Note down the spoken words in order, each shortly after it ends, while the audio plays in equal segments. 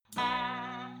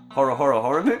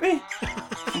horror movie?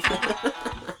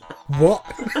 What?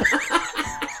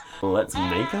 Let's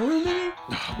make a movie?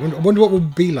 I wonder what we'll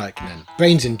be like then.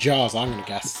 Brains in jars, I'm going to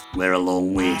guess. We're a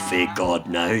long way for God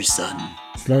now, son.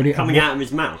 Slowly Coming out of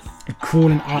his mouth.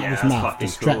 crawling out Yeah, of his that's mouth, fucking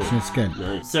stretching cool. his skin.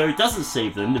 Nice. So he doesn't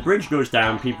save them, the bridge goes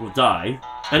down, people die,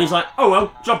 and he's like, oh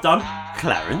well, job done.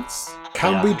 Clarence?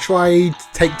 Can we try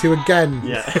take two again?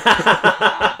 Yeah.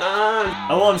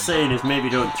 All I'm saying is maybe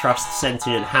don't trust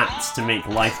sentient hats to make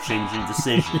life-changing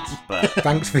decisions, but...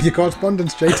 Thanks for your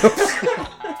correspondence, J-Tubs.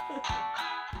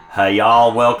 Hey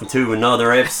y'all, welcome to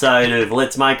another episode of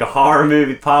Let's Make a Horror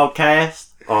Movie Podcast,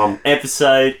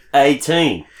 episode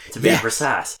 18, to be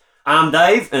precise. I'm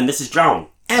Dave, and this is John.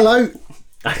 Hello.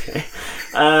 Okay.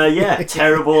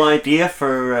 Terrible idea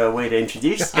for a way to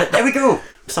introduce. But there we go.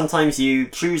 Sometimes you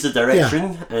choose a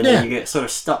direction, and then you get sort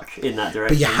of stuck in that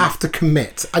direction. But you have to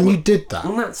commit, and you did that.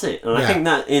 And that's it. And I think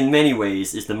that, in many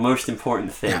ways, is the most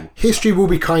important thing. Yeah. History will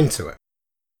be kind to it.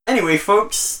 Anyway,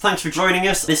 folks, thanks for joining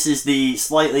us. This is the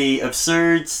slightly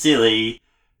absurd, silly,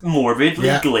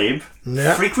 morbidly glib,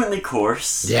 frequently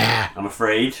coarse, I'm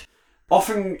afraid,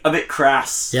 often a bit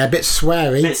crass, a bit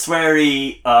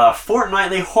sweary,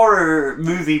 fortnightly horror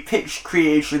movie pitch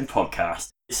creation podcast.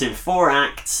 It's in 4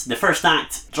 acts. The first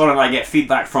act, John and I get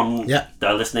feedback from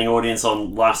the listening audience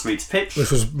on last week's pitch.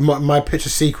 Which was my pitch, a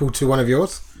sequel to one of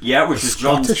yours. Yeah, which was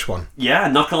John's Scottish one. Yeah,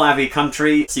 Knuckle Abbey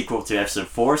Country, sequel to episode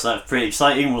 4, so that's pretty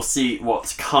exciting. We'll see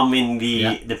what's come in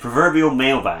the proverbial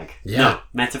mailbag. Yeah. No,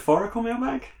 metaphorical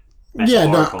mailbag?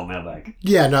 Metaphorical mailbag.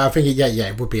 Yeah, no, I think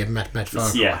it would be a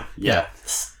metaphorical. Yeah.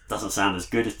 Doesn't sound as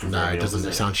good as proverbial. No, it doesn't.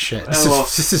 It sounds shit.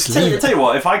 Tell you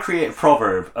what, if I create a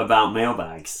proverb about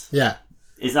mailbags,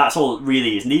 is that's all it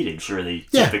really is needed, surely,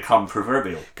 to become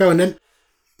proverbial. Go on then.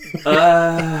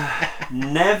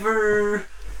 Never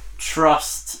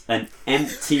trust an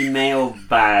empty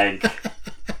mailbag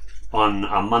on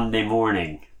a Monday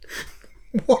morning.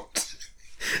 What?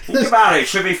 Think about it. It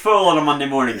should be full on a Monday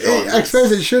morning, John. I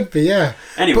suppose it should be, yeah.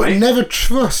 Anyway. But never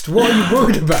trust. What are you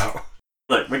worried about?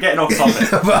 Look, we're getting off topic.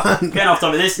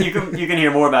 This you can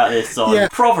hear more about this on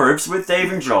Proverbs with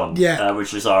Dave and John,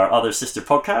 which is our other sister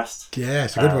podcast. Yeah,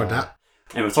 it's a good one, that.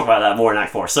 And we'll talk about that more in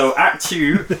Act 4. So Act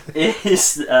 2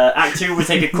 is... Act 2, we'll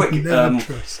take a quick...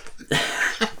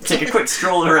 take a quick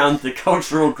stroll around the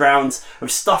cultural grounds of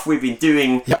stuff we've been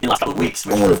doing in the last couple of weeks.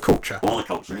 All of culture. All the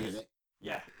culture.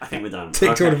 Yeah, I think we're done.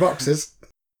 Ticked all the boxes.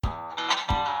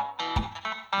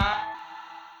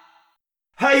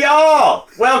 Hey y'all!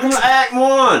 Welcome to Act 1!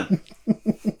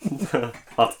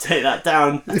 I'll have to take that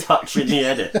down a touch in the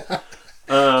edit. It's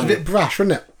a bit brash,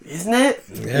 isn't it? Isn't it?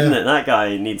 Yeah. Isn't it? That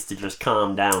guy needs to just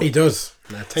calm down. He does.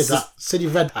 Now take that City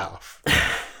Red hat off.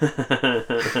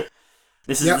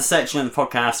 This is the section of the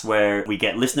podcast where we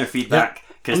get listener feedback.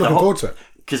 I'm looking forward to it.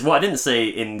 Because what I didn't say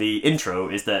in the intro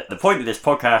is that the point of this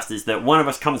podcast is that one of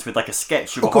us comes with like a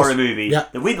sketch of a horror movie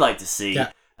that we'd like to see. Yeah.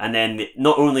 And then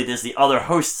not only does the other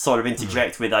host sort of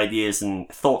interject with ideas and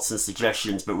thoughts and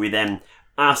suggestions, but we then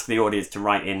ask the audience to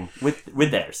write in with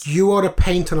theirs. You are the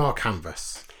paint on our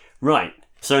canvas. Right.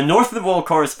 So North of the Wall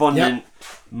correspondent,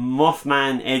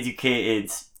 Mothman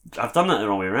educated... I've done that the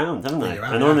wrong way around, haven't I?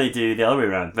 I normally do the other way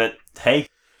around, but hey...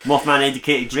 Mothman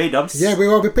educated J-Dubs. Yeah,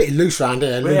 we're pretty loose around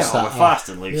here. We're fast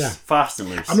and loose. Yeah. Fast and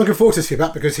loose. I'm looking forward to this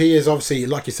feedback because he is obviously,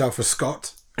 like yourself, a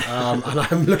Scot. And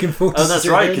I'm looking forward to that's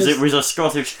right, because it was a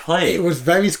Scottish play. It was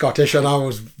very Scottish and I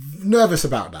was nervous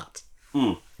about that.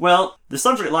 Well, the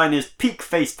subject line is peak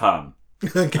facepalm.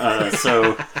 Okay.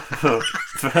 So...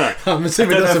 I'm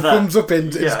assuming that's a thumbs up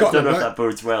in Scotland, I don't know if that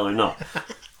bodes well or not.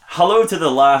 Hello to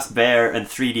the last bear and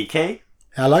 3DK.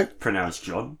 Hello. Pronounced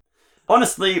John.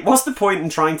 Honestly, what's the point in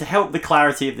trying to help the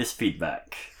clarity of this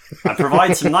feedback? I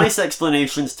provide some nice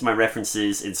explanations to my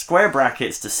references in square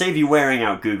brackets to save you wearing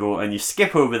out Google, and you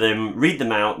skip over them, read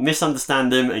them out,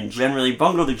 misunderstand them, and generally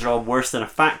bungle the job worse than a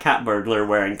fat cat burglar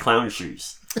wearing clown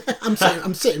shoes. I'm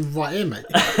sitting right here, mate.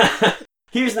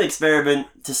 Here's an experiment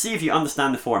to see if you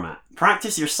understand the format.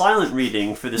 Practice your silent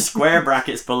reading for the square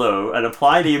brackets below and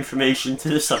apply the information to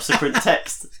the subsequent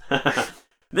text.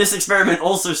 This experiment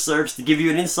also serves to give you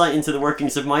an insight into the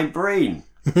workings of my brain.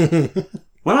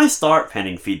 When I start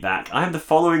penning feedback, I have the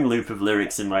following loop of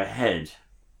lyrics in my head.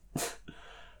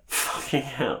 Fucking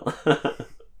hell.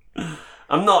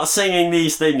 I'm not singing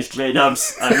these things,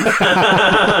 J-Dubs.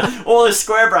 All the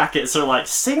square brackets are like,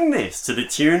 sing this to the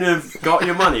tune of Got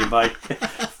Your Money by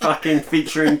fucking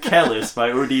featuring Kellis by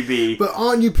ODB. But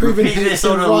aren't you proving his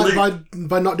right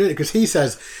by not doing it? Because he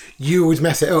says you always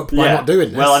mess it up by not doing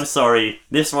this. Well, I'm sorry.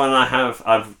 This one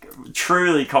I've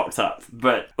truly cocked up,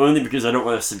 but only because I don't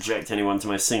want to subject anyone to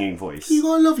my singing voice. You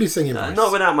got a lovely singing voice.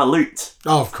 Not without my lute.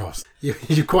 Oh, of course.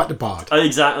 You're quite the bard.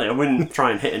 Exactly. I wouldn't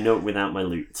try and hit a note without my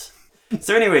lute.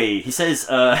 So anyway, he says,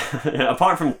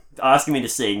 apart from asking me to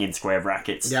sing in square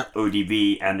brackets, Yep.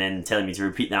 ODB, and then telling me to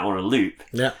repeat that on a loop,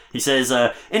 Yeah. he says,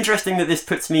 interesting that this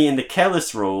puts me in the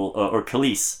Kelis role, or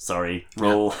Khalees,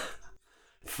 role.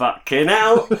 Fucking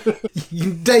hell. Dave,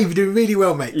 you're doing really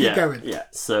well, mate. Keep going. Yeah.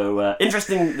 So,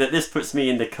 interesting that this puts me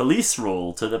in the Khalees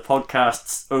role to the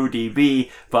podcast's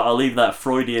ODB, but I'll leave that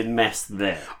Freudian mess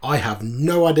there. I have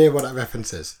no idea what that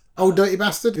reference is. Oh, Dirty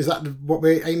Bastard? Is that what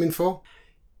we're aiming for?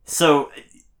 So,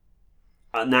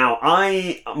 now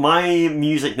my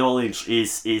music knowledge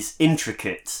is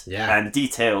intricate and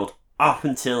detailed up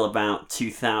until about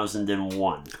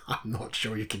 2001. I'm not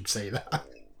sure you can say that.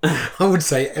 I would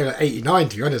say 89,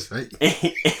 to be honest, mate.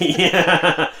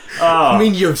 Yeah. Oh, I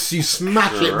mean, you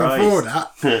smash it before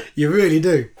that. You really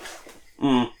do.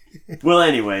 Well,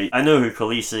 anyway, I know who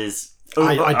Khalees is.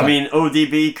 I mean,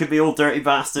 ODB could be Old Dirty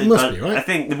Bastard. Must be, right? I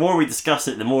think the more we discuss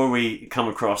it, the more we come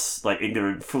across like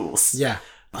ignorant fools. Yeah.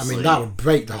 I mean, that would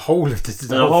break the whole of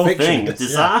the whole fiction. thing. It's,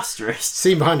 Disastrous.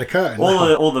 Scene behind the curtain.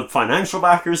 All the financial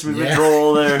backers would withdraw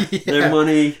all their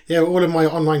money. Yeah, all of my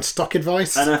online stock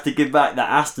advice. I'd have to give back that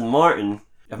Aston Martin.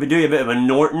 I've been doing a bit of a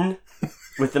Norton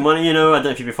with the money, I don't know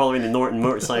if you've been following the Norton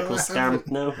motorcycle scam.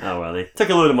 No? Oh, well, they took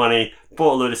a load of money,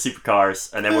 bought a load of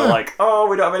supercars, and then we're like, oh,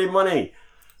 we don't have any money.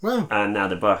 Well. And now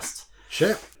they're bust.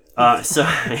 Shit. So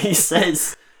he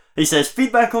says,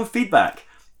 feedback on feedback.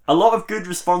 A lot of good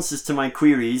responses to my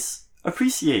queries.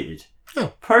 Appreciated.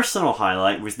 Oh. Personal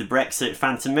highlight was the Brexit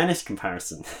Phantom Menace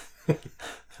comparison.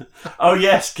 Oh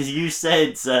yes, because you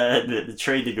said the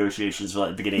trade negotiations were at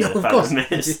the beginning of the Phantom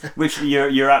Menace, which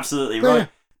you're absolutely right. Yeah.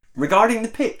 Regarding the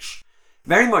pitch,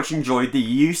 very much enjoyed the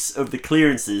use of the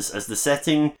clearances as the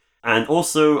setting, and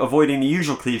also avoiding the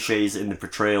usual cliches in the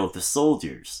portrayal of the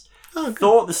soldiers. Oh,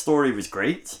 Thought the story was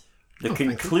great. The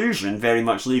conclusion very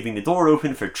much leaving the door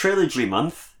open for Trilogy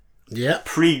Month. Yeah.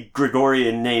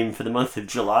 Pre-Gregorian name for the month of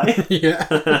July. Yeah.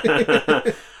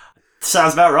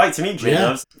 Sounds about right to me,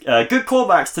 J-Dubs. Good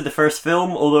callbacks to the first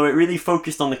film, although it really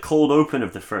focused on the cold open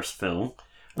of the first film.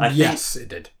 It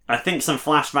did. I think some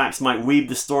flashbacks might weave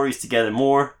the stories together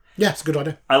more. Yeah, it's a good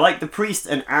idea. I like the priest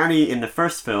and Annie in the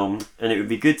first film, and it would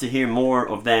be good to hear more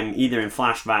of them either in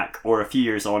flashback or a few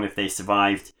years on if they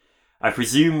survived. I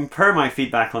presume, per my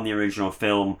feedback on the original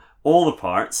film, all the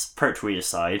parts, Pertwee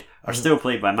aside, are still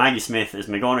played by Maggie Smith as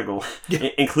McGonagall,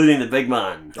 including the big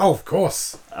man. Oh, of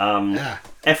course.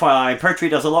 FYI, Pertwee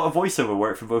does a lot of voiceover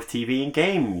work for both TV and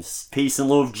games. Peace and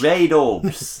love,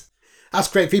 J-Dubs. That's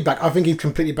great feedback. I think he's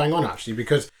completely bang on, actually,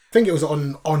 because I think it was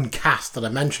on cast that I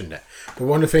mentioned it. But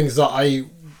one of the things that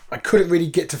I couldn't really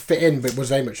get to fit in, but was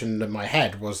very much in my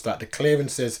head, was that the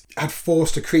clearances had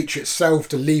forced the creature itself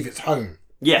to leave its home.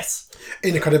 Yes.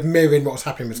 In a kind of mirroring what was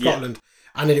happening with Scotland.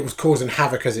 And then it was causing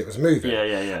havoc as it was moving.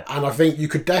 Yeah. And I think you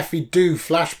could definitely do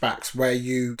flashbacks where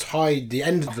you tied the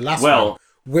end of the last one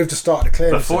with the start of the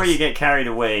clearances. Before you get carried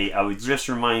away, I would just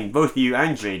remind both you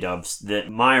and J-Dubs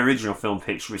that my original film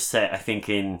pitch was set, I think,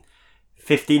 in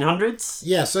 1500s.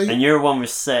 Yeah, so... And your one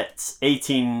was set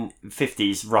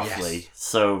 1850s, roughly. Yes.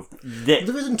 So...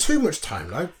 There isn't too much time,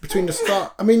 though, between the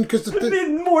start... I mean, because...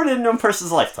 More than one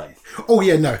person's lifetime. Oh,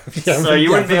 yeah, no. Yeah, so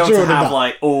you wouldn't be able to have,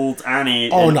 like, old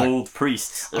Annie and old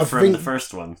priests from the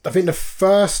first one. I think the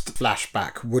first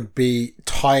flashback would be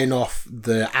tying off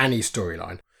the Annie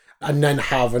storyline and then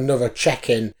have another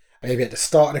check-in maybe at the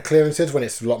start of the clearances when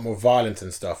it's a lot more violent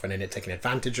and stuff, and then it taking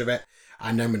advantage of it.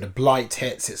 And then when the blight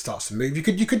hits, it starts to move. You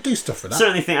could do stuff with that.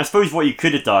 Certainly think, I suppose what you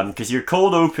could have done, because your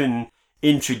cold open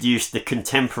introduced the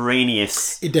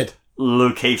contemporaneous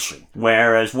location,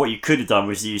 whereas what you could have done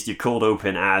was used your cold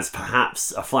open as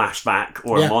perhaps a flashback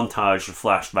or a montage of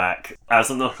flashback as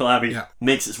the Knuckle Abbey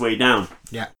makes its way down.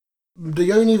 Yeah.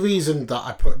 The only reason that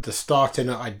I put the start in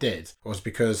that I did was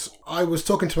because I was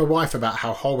talking to my wife about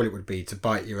how horrible it would be to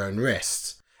bite your own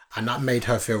wrists. And that made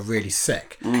her feel really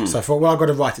sick. So I thought, well, I've got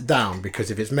to write it down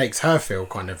because if it makes her feel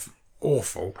kind of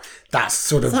awful, that's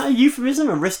sort of... Is that a euphemism?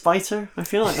 A wrist biter? I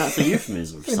feel like that's a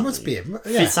euphemism. It must be.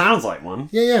 Yeah. It sounds like one.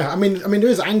 Yeah. I mean, there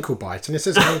is ankle bite, and it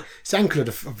says it's the ankle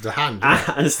of the hand.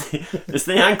 It's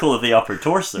the ankle of the upper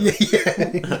torso. Yeah.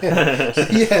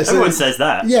 So, everyone says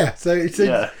that. Yeah. So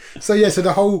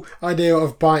the whole idea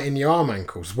of biting your arm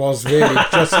ankles was really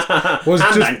just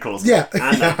ankles. Yeah,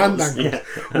 hand ankles. Yeah.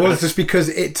 Was just because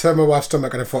it turned my wife's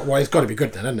stomach, and I thought, well, it's got to be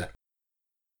good then, hasn't it?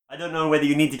 I don't know whether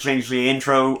you need to change the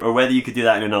intro or whether you could do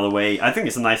that in another way. I think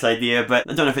it's a nice idea, but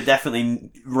I don't know if it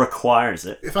definitely requires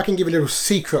it. If I can give a little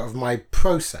secret of my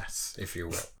process, if you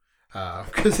will.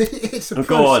 Because it's a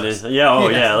Go on. process.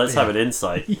 Let's have an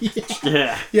insight.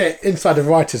 Yeah. Yeah, inside a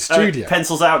writer's studio.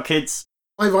 Pencils out, kids.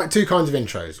 I write two kinds of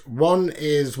intros. One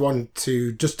is one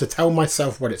to just to tell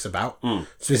myself what it's about.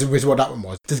 So this is what that one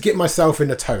was. To get myself in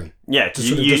a tone. Yeah,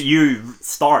 you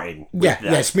starting. With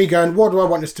that. It's me going, what do I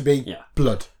want this to be? Yeah.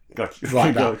 Blood. Gotcha.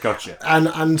 Right, Gotcha.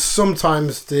 And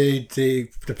sometimes the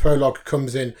prologue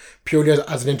comes in purely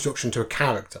as an introduction to a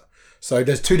character. So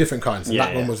there's two different kinds, and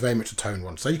that one was very much a tone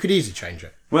one. So you could easily change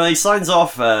it. Well, he signs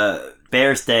off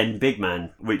Bears Den Big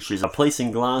Man, which is a place in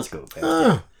Glasgow.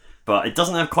 But it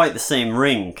doesn't have quite the same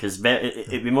ring, because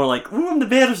it'd be more like, "Ooh, I'm the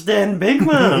Bears Den Big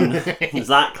Man." It's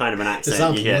that kind of an accent It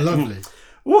sounds you get. lovely.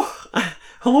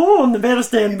 Hello, I'm the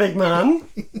Bears Den Big Man.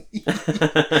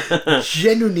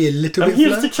 Genuinely a little I'm bit here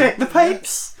flirty. to check the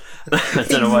pipes. I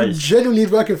don't know why. Genuinely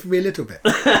working for me a little bit.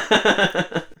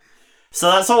 So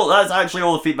that's actually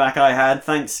all the feedback I had.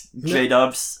 Thanks,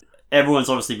 J-Dubs. Everyone's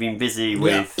obviously been busy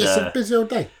with it's a busy old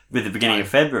day. with the beginning of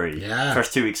February. Yeah.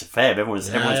 First 2 weeks of Feb. Everyone's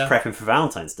prepping for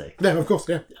Valentine's Day. Yeah, of course,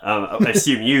 yeah. I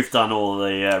assume you've done all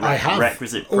the I have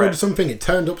requisite prep. ordered something, it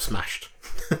turned up smashed.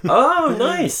 Oh,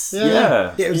 nice.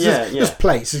 Yeah. It was just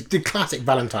plates, the classic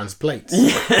Valentine's plates.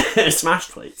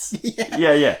 Smashed plates.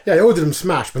 Yeah. Yeah. Yeah, I ordered them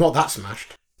smashed, but not that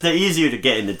smashed. They're easier to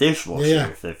get in the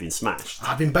dishwasher if they've been smashed.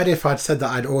 I'd been better if I'd said that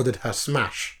I'd ordered her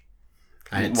smash.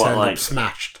 And it turned up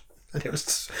smashed. And it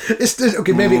was...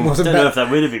 okay, maybe it wasn't I don't better. know if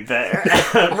that would have been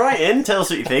better. Write in, tell us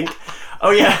what you think.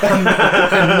 Oh,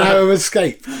 yeah. No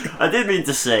escape. I did mean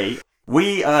to say,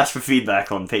 we asked for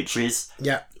feedback on pictures.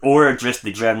 Yeah. Or just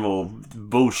the general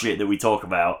bullshit that we talk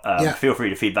about. Feel free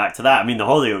to feedback to that. I mean, the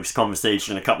Hollyoaks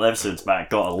conversation a couple episodes back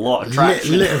got a lot of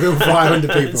traction. Lit a real fire under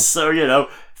people. So,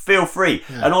 feel free.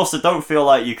 Yeah. And also, don't feel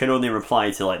like you can only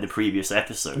reply to, the previous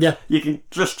episode. Yeah. You can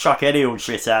just chuck any old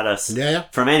shit at us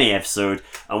from any episode,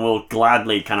 and we'll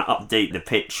gladly kind of update the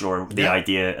pitch or the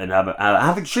idea and have a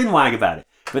chinwag about it.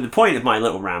 But the point of my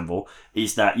little ramble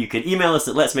is that you can email us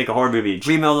at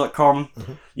letsmakeahorrormovie@gmail.com.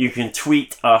 Mm-hmm. You can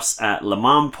tweet us at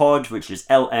LMAHMPod, which is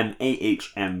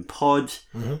LMAHM pod.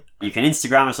 Mm-hmm. You can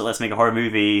Instagram us at Let's Make a Horror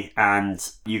Movie, and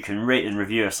you can rate and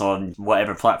review us on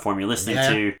whatever platform you're listening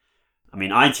to. I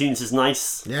mean, iTunes is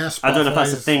nice. Yeah, I don't know if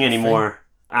that's a thing anymore.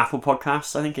 Apple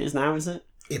Podcasts, I think it is now, is it?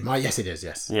 It might. Yes, it is.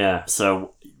 Yes. Yeah.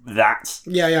 So that.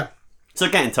 Yeah. So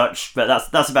get in touch. But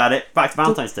that's about it. Back to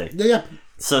Valentine's Day. Yeah.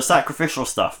 So sacrificial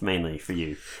stuff mainly for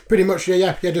you. Pretty much.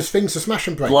 Yeah. Just things to smash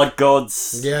and break. Blood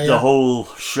gods. The whole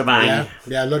shebang.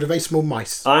 Yeah. A load of very small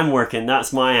mice. I'm working.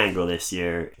 That's my angle this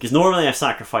year, because normally I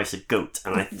sacrifice a goat,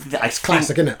 and it's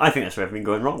classic, isn't it? I think that's where I've been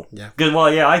going wrong. Yeah. Because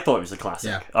I thought it was a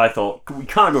classic. Yeah. I thought we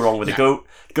can't go wrong with a goat.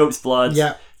 Goat's blood.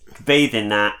 Yeah. Bathe in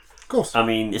that. Of course. I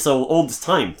mean, it's old as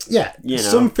time. Yeah.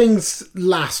 Some things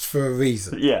last for a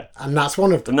reason. Yeah. And that's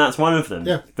one of them.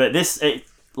 Yeah. But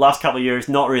last couple of years,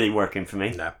 not really working for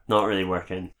me. No. Not really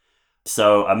working.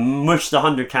 So I mushed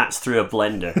 100 cats through a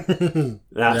blender.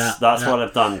 That's what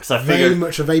I've done. Because I figured... Very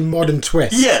much of a modern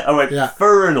twist. Yeah. I went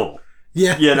infernal.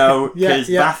 Yeah. Because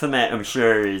Baphomet, I'm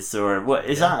sure, is... Or what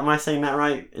is that? Am I saying that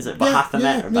right? Is it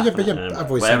Baphomet or Baphomet? I've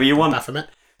always whatever said you want. Baphomet.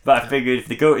 But I figured if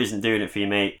the goat isn't doing it for you,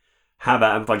 mate, how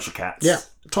about a bunch of cats? Yeah.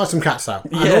 Try some cats out.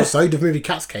 And also, the movie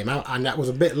Cats came out, and that was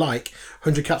a bit like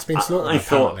 100 Cats being slaughtered. I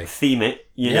thought, theme it,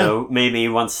 maybe he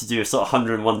wants to do a sort of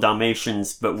 101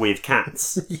 Dalmatians, but with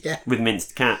cats. With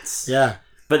minced cats. Yeah.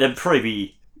 But they'd probably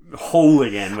be whole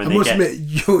again when I must admit,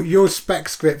 your spec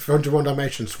script for 101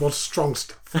 Dalmatians was strong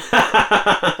stuff.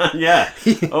 Yeah.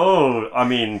 Oh, I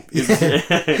mean...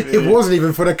 It wasn't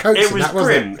even for the coats. It was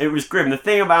grim. It was grim. The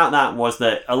thing about that was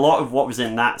that a lot of what was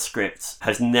in that script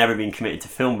has never been committed to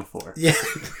film before. Yeah.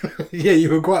 Yeah, you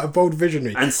were quite a bold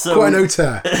visionary. And so, quite an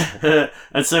auteur.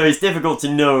 And so it's difficult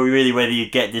to know really whether you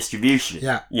get distribution.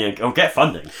 Yeah. Or get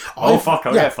funding. I'll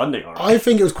get funding. All right. I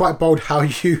think it was quite bold how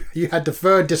you had the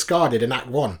third discarded in Act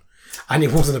 1. And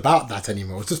it wasn't about that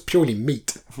anymore. It was just purely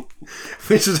meat.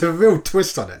 Which is a real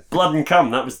twist on it. Blood and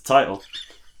Cum, that was the title.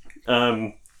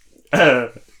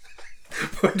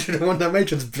 101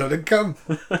 Dalmatians, Blood and Cum.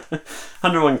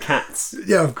 101 Cats.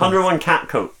 Yeah, of course. 101 Cat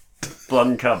Coat. Blood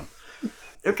and Cum.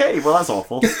 Okay, well that's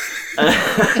awful.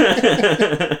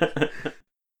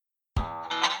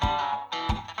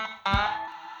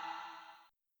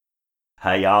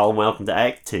 Hey y'all, welcome to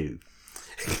Act 2.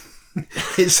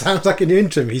 It sounds like an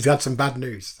interim. He's had some bad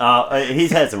news.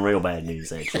 He's had some real bad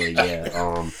news, actually, yeah.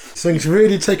 Something's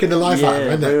really taken the life out of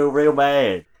him, isn't it? Real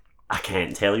bad. I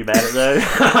can't tell you about it, though.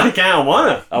 I can't.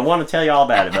 I want to tell you all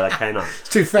about it, but I cannot. It's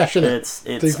too fresh, isn't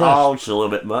it? It's all just a little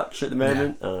bit much at the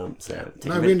moment. So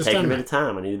take a bit of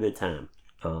time. I need a bit of time.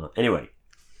 Anyway,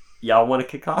 y'all want to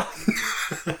kick off?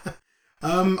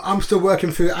 I'm still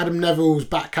working through Adam Neville's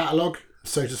back catalogue,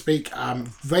 so to speak.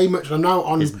 Very much. I'm now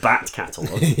on His bat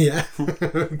catalogue. yeah,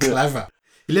 clever.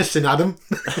 You listen, Adam.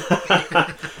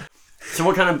 So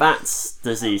what kind of bats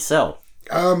does he sell?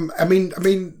 I mean.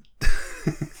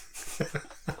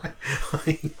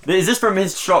 Is this from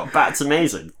his shop, Bats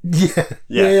Amazing?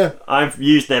 Yeah. I've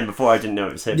used them before. I didn't know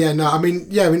it was him. Yeah, no, I mean,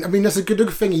 that's a good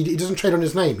thing. He doesn't trade on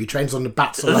his name. He trades on the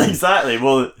bats alone. Exactly.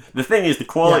 Well, the thing is, the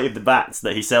quality of the bats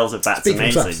that he sells at Bats Speak for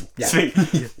Amazing.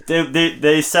 themselves. Yeah.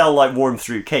 They sell like warm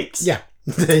through cakes. Yeah,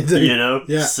 they do. You know.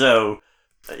 Yeah. So.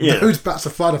 You know. Those bats are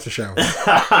flying off the shelf.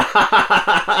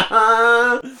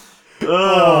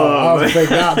 Oh, I think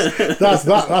that's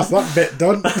that bit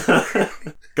done.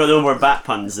 Got no more bat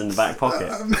puns in the back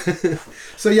pocket.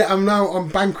 So yeah, I'm now on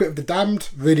Banquet of the Damned.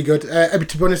 Really good.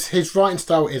 To be honest, his writing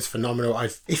style is phenomenal.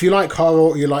 If you like horror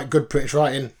or you like good British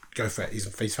writing, go for it.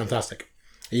 He's fantastic.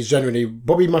 He's generally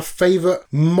probably my favourite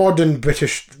modern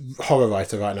British horror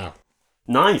writer right now.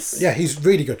 Nice. Yeah, he's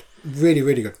really good. Really,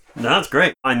 really good. No, that's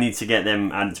great. I need to get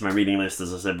them added to my reading list,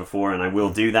 as I said before, and I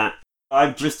will do that.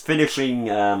 I'm just finishing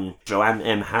Joanne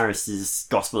M. Harris's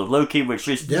Gospel of Loki, which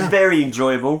is very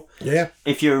enjoyable. Yeah.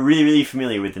 If you're really, really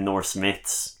familiar with the Norse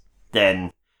myths,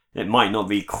 then it might not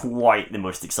be quite the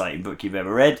most exciting book you've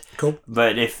ever read. Cool.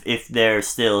 But if they're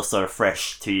still sort of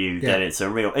fresh to you, then it's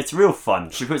real fun.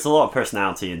 She puts a lot of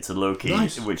personality into Loki,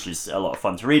 which is a lot of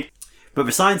fun to read. But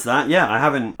besides that, I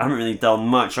haven't really done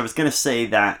much. I was going to say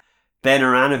that Ben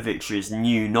Aranovich's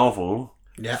new novel,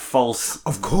 False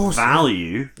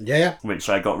Value, which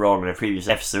I got wrong in a previous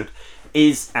episode,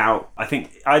 is out, I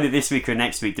think, either this week or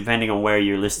next week, depending on where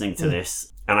you're listening to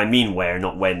this. And I mean where,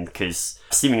 not when, because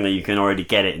seemingly you can already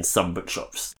get it in some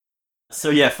bookshops.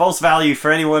 So False Value,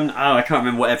 for anyone, I can't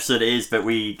remember what episode it is, but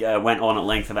we went on at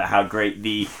length about how great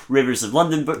the Rivers of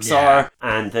London books are,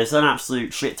 and there's an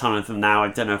absolute shit ton of them now. I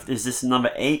don't know, is this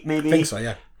number 8 maybe? I think so,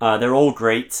 yeah. They're all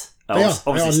great.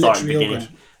 Obviously starting beginning.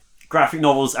 Graphic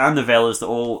novels and novellas that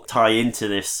all tie into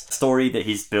this story that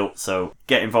he's built, so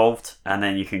get involved, and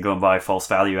then you can go and buy False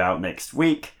Value out next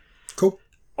week. Cool.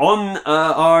 On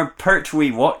our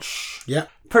Pertwee watch,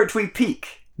 Pertwee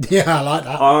Peak. Yeah, I like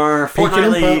that. Our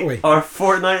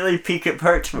fortnightly peek at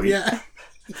Pertwee. Yeah.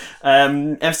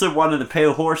 Episode 1 of The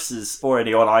Pale Horse is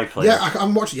already on iPlayer. Yeah,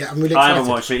 I'm watching it. I'm really excited. I haven't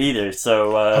watched it either,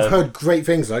 so... I've heard great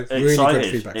things, though. Really good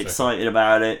feedback. Excited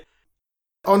about it.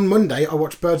 On Monday, I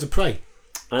watched Birds of Prey.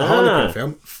 A Harlequin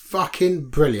film. Fucking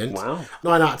brilliant. Wow.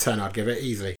 9 out of 10 I'd give it,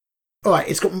 easily. Alright,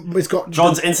 it's got...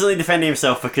 John's instantly defending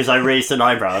himself because I raised an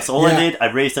eyebrow. That's all I did.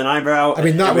 I raised an eyebrow. I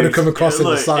mean, that would have come across in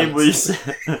the silence. It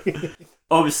was...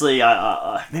 Obviously,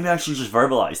 maybe I should just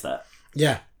verbalise that.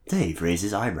 Yeah. Dave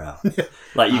raises eyebrow.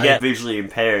 Like, you get visually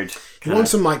impaired. You want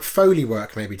some, Foley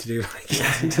work, maybe, to do,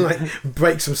 to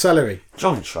break some celery.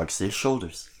 John shrugs his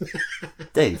shoulders.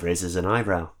 Dave raises an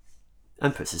eyebrow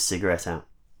and puts his cigarette out.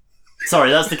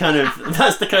 Sorry, that's the kind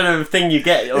of thing you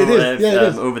get over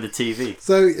the TV.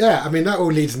 So that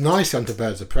all leads nicely onto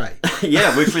Birds of Prey.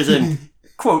 Which was an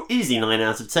quote easy 9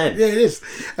 out of 10. Yeah, it is.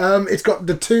 It's got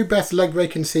the 2 best leg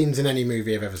breaking scenes in any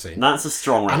movie I've ever seen. That's a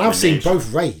strong recommendation. And I've seen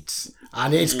both raids.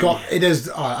 And it is.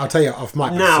 I'll tell you off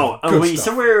mic. Now, are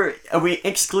we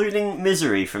excluding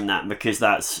Misery from that because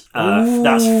that's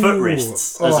foot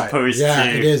wrists as opposed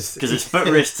to it is because it's foot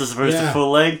wrists as opposed to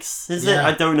full legs? Is it?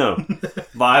 I don't know,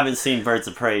 but I haven't seen Birds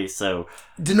of Prey, so.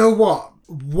 Do you know what?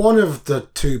 One of the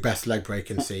 2 best leg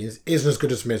breaking scenes isn't as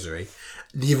good as Misery.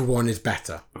 The other one is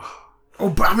better.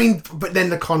 But then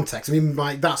the context.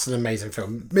 That's an amazing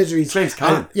film. Misery's James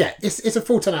Caan. It's a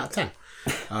full 10 out of 10.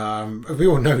 We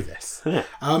all know this.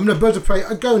 Birds of Prey,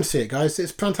 go and see it, guys.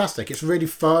 It's fantastic. It's really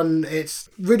fun. It's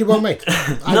really well made.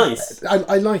 Nice.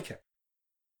 I like it.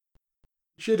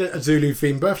 She had a Zulu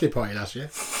themed birthday party last year.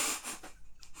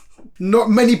 Not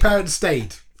many parents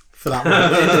stayed for that one.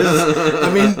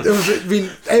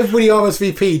 Everybody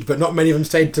RSVP'd, but not many of them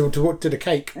stayed to the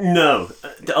cake. No.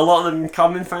 A lot of them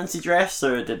come in fancy dress,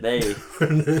 or did they?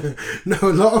 No,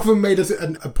 a lot of them made us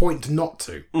a point not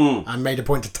to, and made a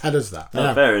point to tell us that.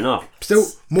 Fair enough. Still,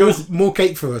 more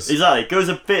cake for us. Exactly. It goes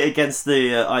a bit against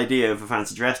the idea of a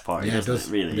fancy dress party, doesn't it,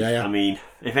 really? Yeah. I mean,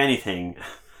 if anything,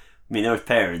 those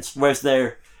parents, where's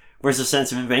the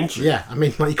sense of adventure? Yeah,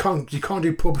 you can't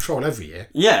do Paw Patrol every year.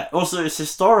 Yeah, also it's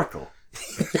historical.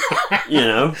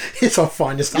 It's our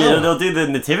finest hour. They'll do the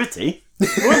nativity,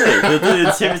 won't they? They'll do the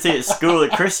nativity at school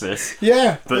at Christmas.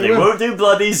 Yeah, but they won't do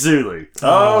bloody Zulu.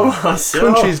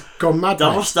 Country's gone mad.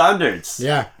 Double standards.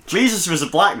 Yeah, Jesus was a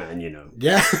black man,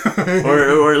 Yeah,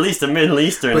 or at least a Middle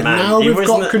Eastern man. But now we've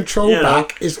got control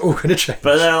back. It's all going to change.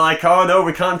 But they're like, oh no,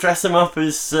 we can't dress them up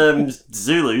as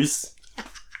Zulus.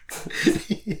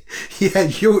 Yeah,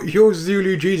 your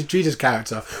Zulu Jesus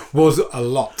character was a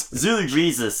lot. Zulu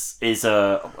Jesus is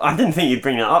I didn't think you'd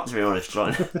bring that up, to be honest,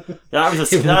 John. That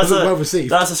was It wasn't well received.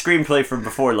 That's a screenplay from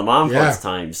before Le Mans Yeah.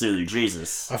 time. Zulu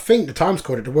Jesus. I think the Times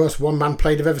called it the worst one-man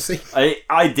play they've ever seen.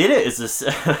 I did it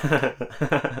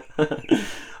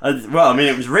as well, I mean,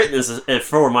 it was written as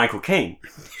for Michael Caine.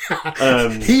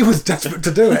 He was desperate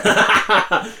to do it.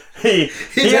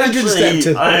 His agent stepped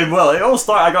in. It all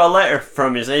started. I got a letter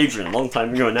from his agent a long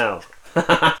time ago now,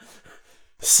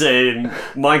 saying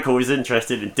Michael was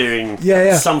interested in doing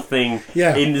something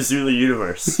in the Zulu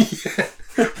universe.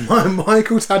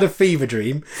 Michael's had a fever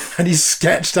dream, and he's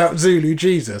sketched out Zulu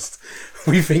Jesus.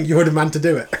 We think you're the man to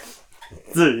do it.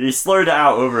 He slurred it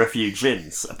out over a few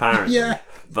gins, apparently. Yeah.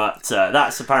 But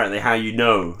that's apparently how you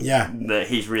know that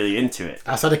he's really into it.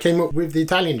 That's how they came up with the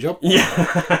Italian job.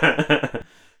 Yeah.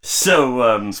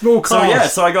 So Small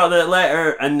cars. so I got the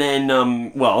letter, and then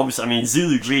obviously, I mean,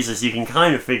 Zulu Jesus, you can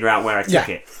kind of figure out where I took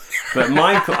it. But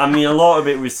Michael, I mean, a lot of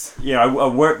it was, I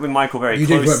worked with Michael very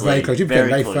closely. You did work very close. You became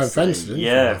very firm friends, didn't you?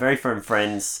 Yeah, very firm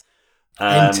friends.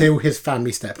 Until his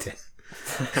family stepped in.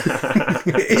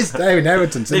 It's their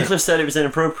inheritance, isn't Nicholas said it was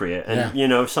inappropriate,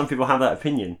 and some people have that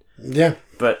opinion. Yeah.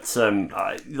 But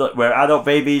look, where adult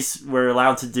babies were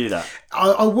allowed to do that.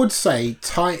 I would say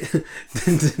time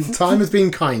has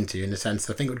been kind to you in a sense.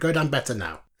 I think it would go down better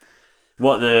now.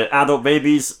 What, the adult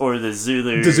babies or the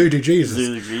Zulu? The Zulu Jesus.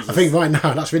 Zulu Jesus. I think right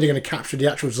now that's really going to capture the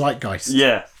actual zeitgeist.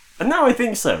 Yeah, and now I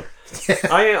think so.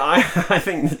 I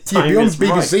think the time You'd be on is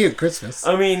BBC right. at Christmas.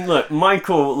 I mean, look,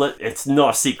 Michael. It's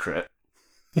not a secret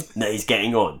that he's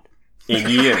getting on in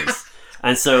years.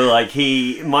 And so, like,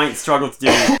 he might struggle to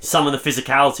do some of the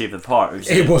physicality of the part.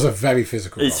 It was a very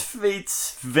physical role.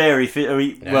 It's very...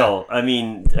 Well, I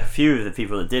mean, a few of the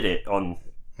people that did it on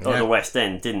the West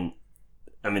End didn't...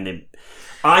 I mean,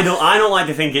 I don't like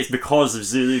to think it's because of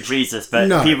Zulu Jesus,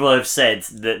 but people have said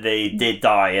that they did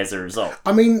die as a result.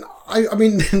 I mean,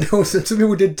 some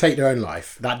people did take their own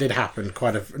life. That did happen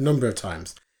quite a number of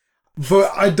times.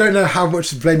 But I don't know how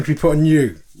much blame could be put on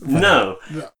you. No.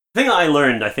 The thing that I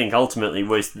learned, I think, ultimately,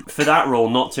 was for that role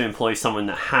not to employ someone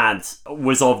that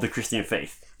was of the Christian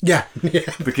faith. Yeah.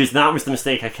 Because that was the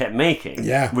mistake I kept making.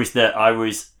 Yeah. Was that I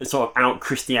was sort of out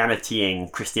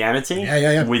Christianitying Christianity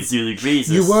with Zulu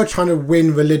Jesus. You were trying to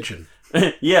win religion.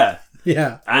 Yeah.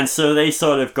 Yeah. And so they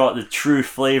sort of got the true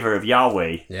flavour of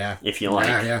Yahweh, if you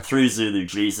like, through Zulu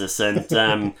Jesus.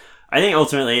 And I think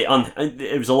ultimately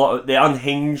it was a lot. They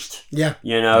unhinged. Yeah.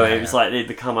 It was like they'd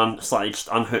become slightly just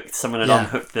unhooked. Someone had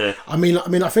unhooked the. I mean,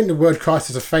 I think the word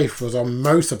 "crisis of faith" was on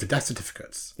most of the death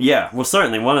certificates. Yeah, well,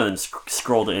 certainly one of them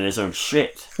scrawled it in his own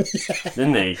shit,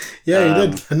 didn't he? Yeah, he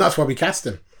did, and that's why we cast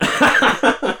him.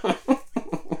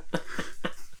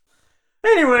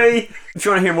 Anyway, if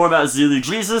you want to hear more about Zulu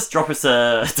Jesus, drop us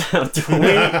a tweet.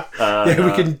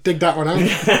 We can dig that one out.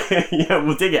 Yeah,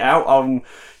 we'll dig it out.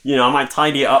 I might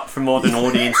tidy it up for modern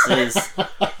audiences.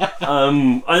 I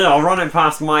don't know, I'll run it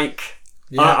past Mike.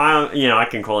 Yeah. I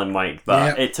can call him Mike,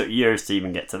 but it took years to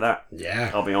even get to that. Yeah.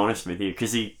 I'll be honest with you,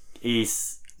 because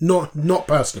he's... Not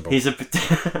personable. He's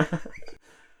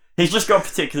just got a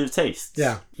particular taste.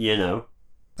 Yeah.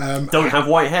 Don't have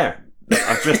white hair.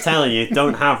 I'm just telling you,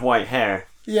 don't have white hair.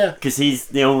 Yeah. Because he's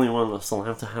the only one that's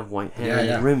allowed to have white hair in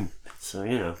the room.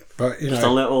 So, But, just a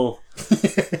little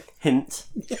hint.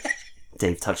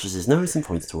 Dave touches his nose and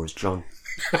points towards John.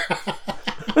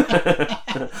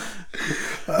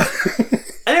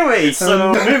 Anyway,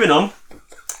 so moving on.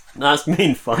 That's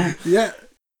been fun. Yeah.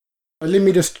 Let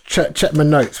me just check my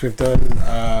notes. We've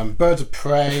done Birds of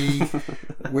Prey.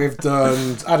 We've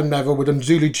done Adam Neville. We've done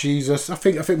Zulu Jesus. I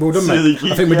think we're all done, mate.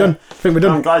 I think we're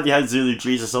done. I'm glad you had Zulu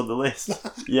Jesus on the list.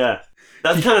 Yeah.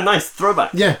 That's kind of nice.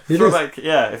 Throwback. Yeah, it Throwback, is.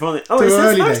 Yeah. If only. Oh, it's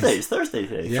Thursday. It's Thursday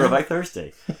today. Yeah. Throwback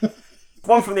Thursday.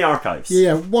 One from the archives.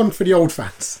 Yeah, one for the old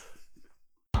fans.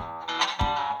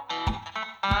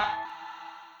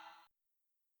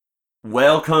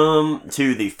 Welcome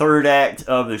to the third act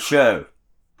of the show.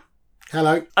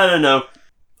 Hello. I don't know.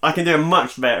 I can do a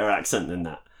much better accent than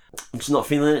that. I'm just not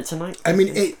feeling it tonight. I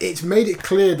mean, it's made it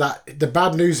clear that the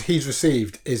bad news he's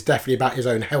received is definitely about his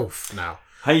own health now.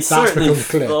 He's certainly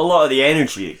clear. A lot of the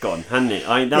energy had gone, hadn't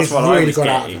it? That's what really I was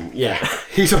getting. Yeah.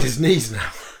 He's on his knees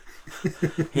now.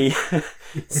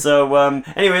 So,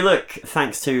 anyway, look,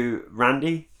 thanks to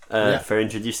Randy for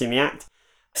introducing the act.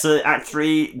 So, Act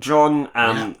 3, John,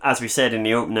 as we said in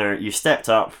the opener, you stepped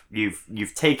up,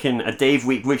 you've taken a Dave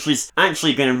week, which is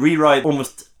actually going to rewrite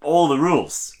almost all the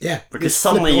rules. Yeah. Because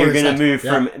suddenly you're going to move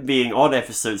from being odd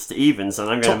episodes to evens, and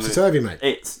I'm going to move... Topsy-turvy,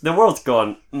 mate. The world's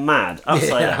gone mad. Upside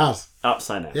down. It has.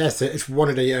 Upside down. Yes, it's one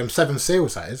of the 7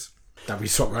 seals, that is. that we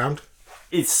swap round.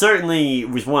 It certainly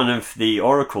was one of the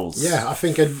oracles. Yeah, I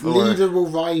think a leader will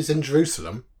rise in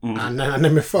Jerusalem, and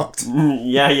then we're fucked.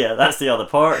 Yeah, that's the other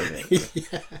part of it.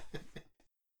 Yeah.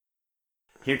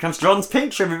 Here comes John's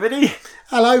picture, everybody.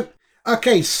 Hello.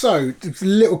 Okay, so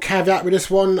little caveat with this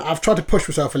one. I've tried to push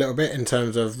myself a little bit in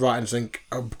terms of writing something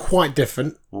quite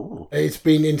different. Ooh. It's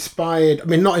been inspired. I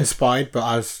mean, not inspired, but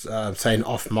I was saying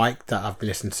off mic that I've been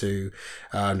listening to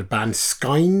the band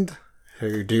Skynd,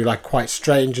 who do like quite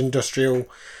strange industrial.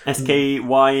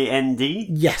 Skynd?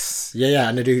 Yes, yeah,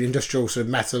 and they do industrial sort of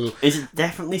metal. Is it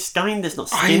definitely Skynd? It's not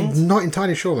skinned? I'm not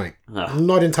entirely sure, mate. No. I'm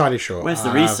not entirely sure. Where's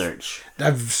the research?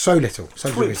 I've so little.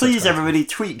 Please, everybody,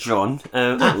 tweet John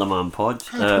at Le Mans Pod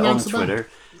on Twitter.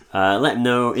 Let him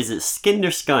know, is it skinned or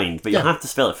skynd? But you'll have to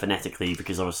spell it phonetically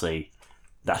because obviously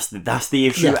that's the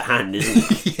issue at hand, isn't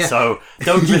it? Yeah. So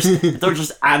don't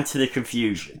just add to the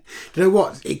confusion. You know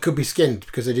what? It could be skinned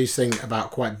because they do sing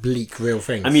about quite bleak real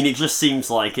things. I mean, it just seems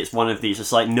like it's one of these.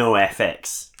 It's like no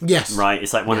FX. Yes. Right.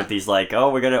 It's like one of these, like,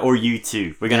 oh, we're gonna, or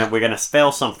U2. We're gonna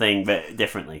spell something but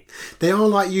differently. They are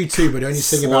like U2, but they only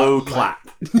sing Slow about clap.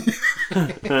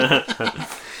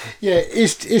 Yeah,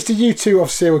 it's the U2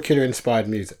 of serial killer inspired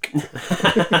music.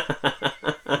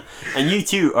 And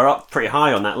U2 are up pretty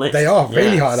high on that list. They are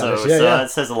really high on that list. Yeah, so yeah.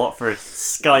 that says a lot for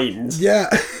Skynd. Yeah.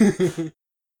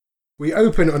 We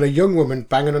open on a young woman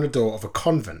banging on the door of a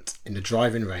convent in the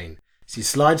driving rain. She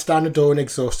slides down the door in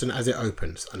exhaustion as it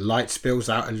opens, and light spills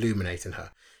out, illuminating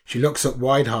her. She looks up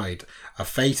wide-eyed, her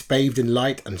face bathed in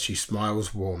light, and she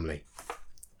smiles warmly.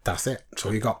 That's it. That's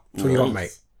all you got. That's all you got,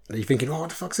 mate. Are you thinking, what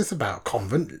the fuck's this about?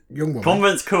 Convent? Young woman?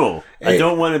 Convent's cool. I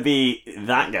don't want to be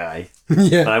that guy.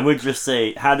 Yeah. But I would just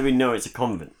say, how do we know it's a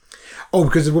convent? Oh,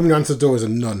 because the woman who answers the door is a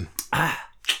nun.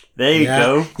 There you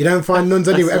go. You don't find nuns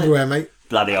everywhere, mate.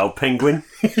 Bloody old penguin.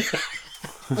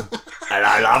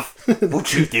 Hello, love.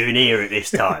 What you doing here at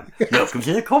this time? Welcome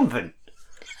to the convent.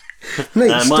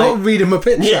 Mate, stop reading my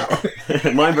pitch out.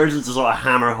 My version's a sort of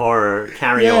Hammer horror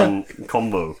carry-on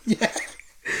combo. Yeah.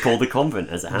 Called the convent,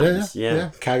 as it happens.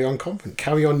 Yeah. Carry on convent.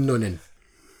 Carry on nunning.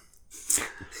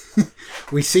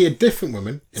 We see a different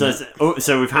woman. So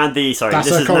we've had the... Sorry, That's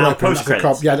this is now open.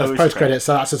 post-credits. That's post-credits.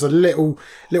 So that's just a little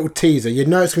teaser. You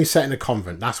know it's going to be set in a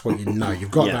convent. That's what you know.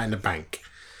 You've got that in the bank.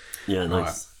 Yeah, nice.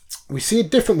 Right. We see a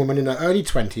different woman in her early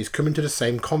 20s coming to the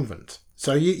same convent.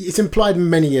 So it's implied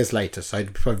many years later, so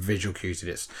probably visual cues to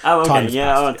this. Oh, okay.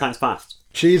 Time's passed.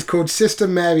 She is called Sister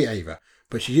Mary Ava,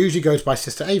 but she usually goes by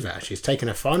Sister Ava. She's taken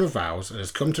her final vows and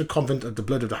has come to the convent of the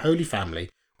Blood of the Holy Family,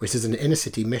 which is an inner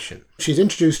city mission. She's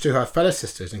introduced to her fellow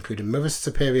sisters, including Mother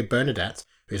Superior Bernadette,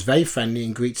 who is very friendly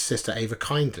and greets Sister Ava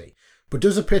kindly, but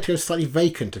does appear to go slightly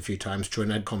vacant a few times during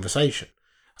their conversation.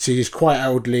 She's quite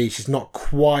elderly, she's not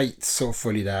quite sort of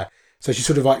fully there, so she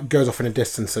sort of like goes off in a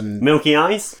distance and... Milky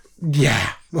eyes?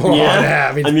 Yeah. Oh,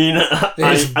 yeah. I mean,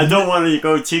 I don't want to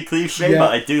go too cliche,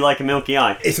 but I do like a milky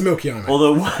eye. It's a milky eye, mate.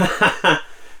 Although,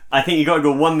 I think you got to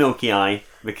go one milky eye,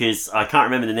 because I can't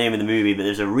remember the name of the movie, but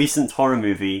there's a recent horror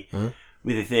movie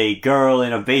with a girl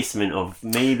in a basement of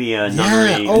maybe a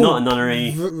nunnery, not a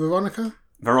nunnery.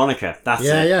 Veronica, that's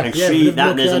it. Yeah. And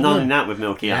there's a nun in that with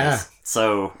milky eyes.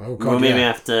 So we'll maybe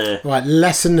have to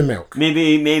lessen the milk.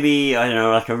 Maybe I don't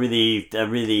know, like a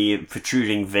really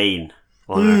protruding vein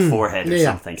on her forehead or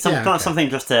something. Something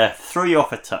just to throw you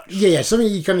off a touch. Yeah, something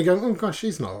you kind of go, oh gosh,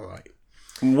 she's not alright.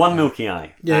 One milky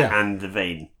eye and the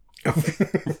vein.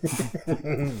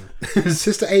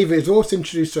 Sister Ava is also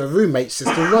introduced to her roommate,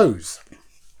 Sister Rose,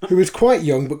 who is quite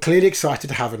young but clearly excited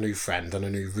to have a new friend and a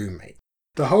new roommate.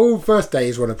 The whole first day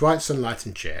is one of bright sunlight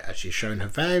and cheer as she's shown her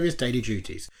various daily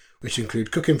duties, which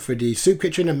include cooking for the soup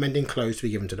kitchen and mending clothes to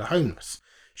be given to the homeless.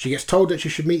 She gets told that she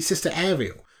should meet Sister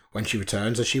Ariel when she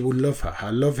returns, as she will love her.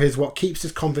 Her love is what keeps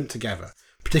this convent together,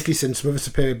 particularly since Mother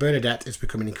Superior Bernadette is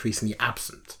becoming increasingly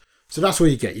absent. So that's all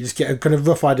you get. You just get a kind of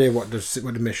rough idea what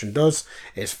the mission does.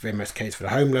 It's very much the case for the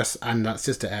homeless, and that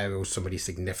Sister Ariel is somebody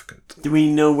significant. Do we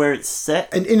know where it's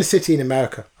set? In a city in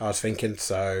America, I was thinking.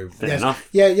 So fair enough.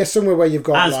 Yeah, somewhere where you've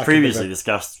got. As previously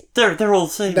discussed, they're all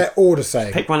the same. They're all the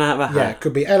same. Pick one out of a hat. Yeah, it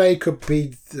could be LA, could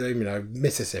be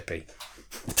Mississippi.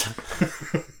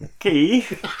 Okay.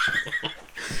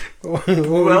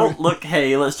 Well, look,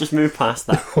 hey, let's just move past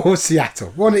that. Or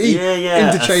Seattle.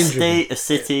 Interchangeable. A state, a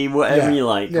city, whatever you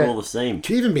like, all the same.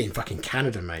 Could even be in fucking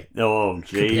Canada, mate. Oh,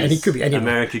 jeez. Could be anywhere.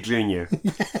 America Junior.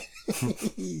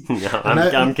 No,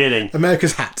 I'm kidding.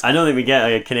 America's hat. I don't think we get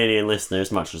a Canadian listener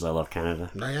as much as I love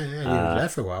Canada. Yeah. You were there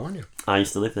for a while, weren't you? I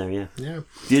used to live there, yeah. Yeah.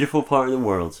 Beautiful part of the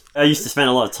world. I used to spend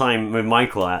a lot of time with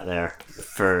Michael out there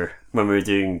for when we were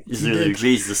doing Zulu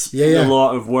Jesus. A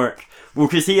lot of work. Well,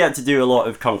 because he had to do a lot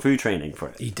of kung fu training for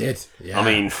it. He did, yeah. I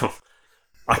mean,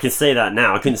 I can say that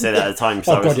now. I couldn't say that at the time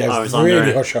because Oh, God, yeah, it was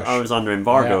really hush-hush. I was under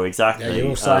embargo, Yeah. exactly. Yeah, you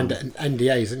all signed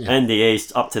NDAs, didn't you?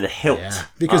 NDAs up to the hilt. Yeah,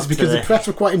 because the press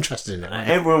were quite interested in it. Weren't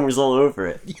they? Everyone was all over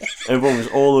it. Everyone was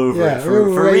all over Yeah, it a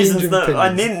for range reasons of that I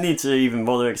opinions. didn't need to even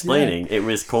bother explaining. It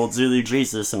was called Zulu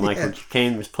Jesus, and Michael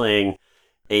Caine was playing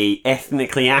a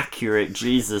ethnically accurate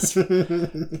Jesus,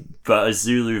 but a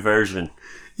Zulu version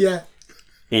Yeah.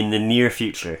 in the near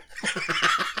future.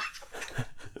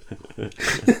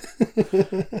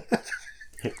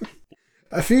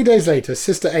 A few days later,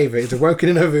 Sister Ava is awoken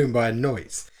in her room by a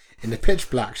noise. In the pitch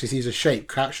black, she sees a shape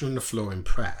crouching on the floor in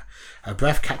prayer. Her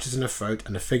breath catches in her throat,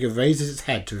 and the figure raises its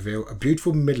head to reveal a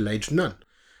beautiful middle-aged nun.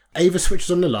 Ava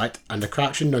switches on the light, and the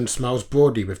crouching nun smiles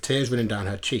broadly with tears running down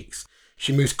her cheeks.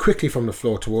 She moves quickly from the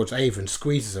floor towards Ava and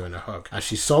squeezes her in a hug. As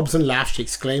she sobs and laughs, she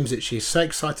exclaims that she is so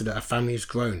excited that her family has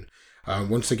grown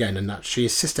once again, and that she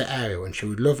is Sister Ariel, and she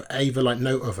would love Ava like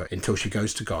no other until she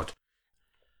goes to God.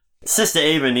 Sister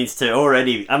Ava needs to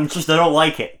already. I don't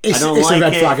like it. I don't It's a like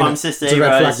red it. flag, If I'm innit? Sister It's a red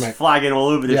Ava, flag, it's mate. flagging all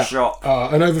over the shop.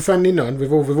 An over-friendly nun,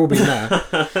 we've all been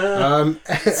there.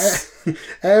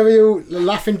 Ariel,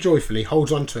 laughing joyfully,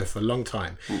 holds on to her for a long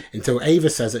time until Ava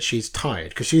says that she's tired,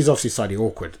 because she's obviously slightly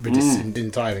awkward with this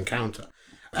entire encounter.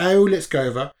 Ariel lets go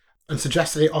of her and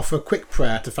suggests that they offer a quick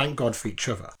prayer to thank God for each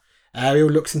other. Ariel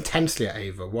looks intensely at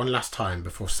Ava one last time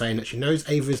before saying that she knows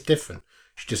Ava is different,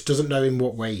 she just doesn't know in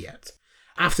what way yet.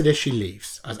 After this, she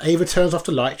leaves. As Ava turns off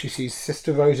the light, she sees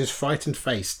Sister Rose's frightened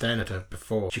face staring at her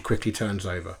before she quickly turns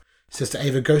over. Sister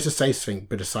Ava goes to say something,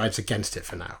 but decides against it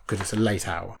for now, because it's a late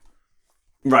hour.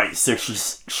 Right, so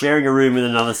she's sharing a room with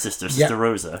another sister, Sister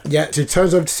Rosa. Yeah, she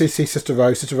turns over to see Sister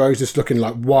Rose. Sister Rose is looking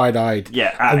like wide-eyed,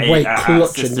 awake,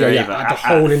 clutching, Sister Ava, at the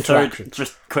whole interaction.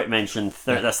 Just quick mention,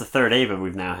 that's the third Ava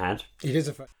we've now had. It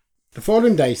is The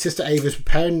following day, Sister Ava is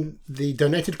preparing the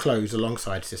donated clothes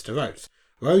alongside Sister Rose.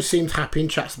 Rose seems happy and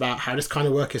chats about how this kind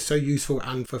of work is so useful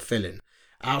and fulfilling.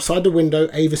 Outside the window,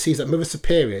 Ava sees that Mother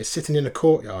Superior is sitting in a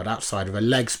courtyard outside with her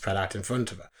legs spread out in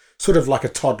front of her. Sort of like a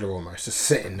toddler almost, just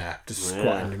sitting there, just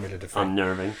squatting in the middle of the thing.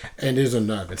 Unnerving. It is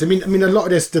unnerving. I mean, a lot of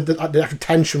this, the actual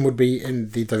tension would be in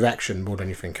the direction more than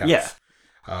anything else. Yeah.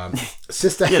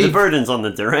 Sister Yeah, Ava, the burden's on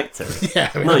the director. Yeah,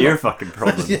 I mean, not I'm your fucking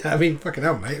problem. Yeah, I mean, fucking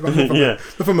hell, mate. Yeah.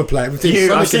 If I'm a player, I've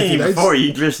seen you before.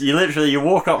 You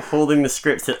walk up holding the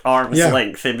script at arm's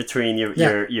length in between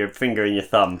your finger and your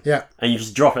thumb. Yeah. And you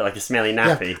just drop it like a smelly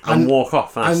nappy Yeah. and walk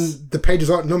off. And the pages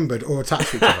aren't numbered or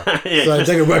attached to each other. So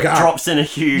they can work it out. Drops in a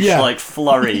huge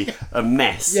flurry, a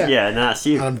mess. Yeah. Yeah, no, that's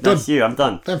you. I'm That's done. you. I'm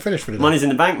done. I'm finished for the day. Money's in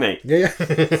the bank, mate. Yeah.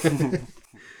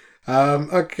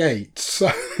 Okay, so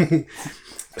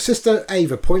Sister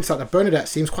Ava points out that Bernadette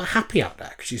seems quite happy out there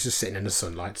because she's just sitting in the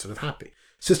sunlight, sort of happy.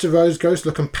 Sister Rose goes to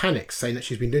look and panics, saying that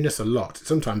she's been doing this a lot,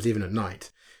 sometimes even at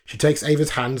night. She takes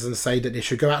Ava's hands and says that they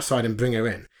should go outside and bring her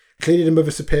in. Clearly the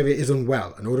Mother Superior is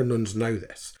unwell, and all the nuns know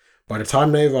this. By the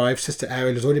time they arrive, Sister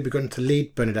Ariel has already begun to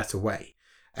lead Bernadette away.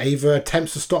 Ava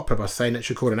attempts to stop her by saying that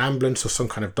she'll call an ambulance or some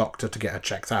kind of doctor to get her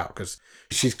checked out, because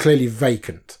she's clearly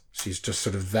vacant. She's just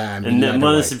sort of there. And the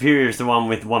Mother Superior is the one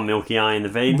with one milky eye in the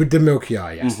vein. With the milky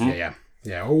eye, yes. Mm-hmm.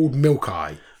 Yeah, old milk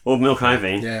eye. Old milk eye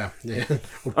vein. Yeah.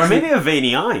 Or maybe a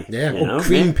veiny eye. Yeah, or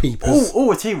cream peepers.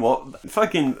 I tell you what,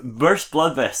 fucking burst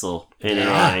blood vessel in an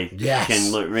eye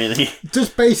can look really...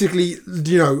 Just basically,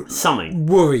 something.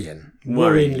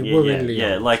 Worryingly.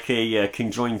 Yeah, like a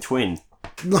conjoined twin.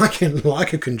 Like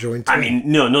a conjoined twin. I mean,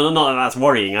 no, that's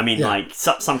worrying. I mean, like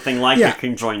something like a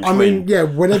conjoined twin. I mean,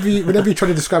 whenever you try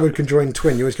to describe a conjoined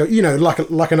twin, you always go,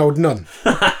 like an old nun.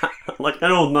 Like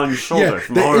an old nun's shoulder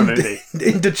from a horror movie.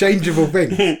 The interchangeable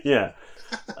thing. Yeah.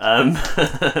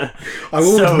 I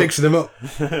always mix them up.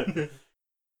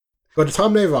 By the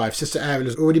time they arrive, Sister Ariel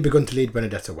has already begun to lead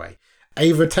Bernadette away.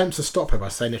 Ava attempts to stop her by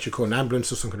saying that she'll call an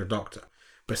ambulance or some kind of doctor.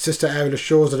 But Sister Ariel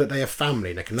assures her that they are family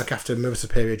and they can look after Mother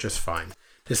Superior just fine.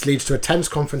 This leads to a tense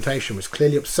confrontation which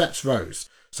clearly upsets Rose,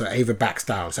 so Ava backs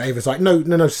down. So Ava's like,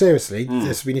 no, seriously,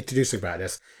 we need to do something about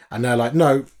this. And they're like,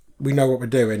 no, we know what we're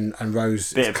doing. And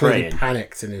Rose is clearly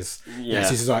panicked and is... Yeah.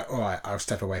 She's like, all right, I'll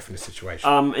step away from the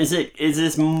situation. Is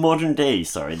this modern day,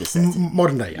 sorry, this setting?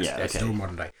 Modern day, yes. It's still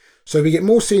modern day. So we get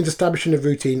more scenes establishing the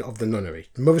routine of the nunnery.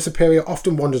 The Mother Superior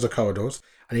often wanders the corridors,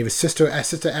 and either Sister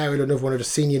Ariel or another one of the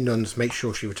senior nuns makes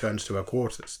sure she returns to her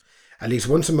quarters. At least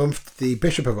once a month, the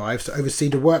bishop arrives to oversee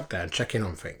the work there and check in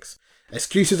on things.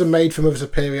 Excuses are made for Mother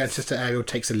Superior, and Sister Ariel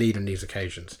takes the lead on these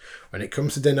occasions. When it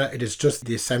comes to dinner, it is just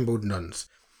the assembled nuns,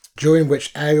 during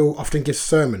which Ariel often gives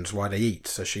sermons while they eat.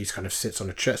 So she kind of stands on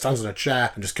a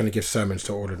chair and just kind of gives sermons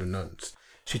to all of the nuns.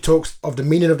 She talks of the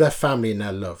meaning of their family and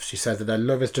their love. She says that their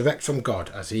love is direct from God,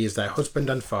 as he is their husband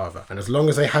and father. And as long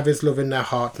as they have his love in their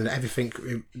heart, then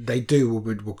everything they do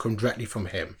will come directly from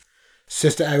him.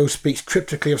 Sister Ariel speaks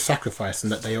cryptically of sacrifice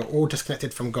and that they are all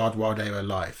disconnected from God while they are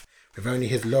alive, with only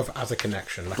his love as a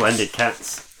connection. Like Blended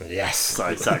cats. Yes.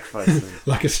 Sorry, sacrifice.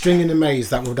 Like a string in a maze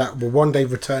that will one day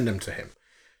return them to him.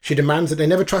 She demands that they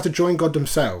never try to join God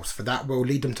themselves, for that will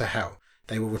lead them to hell.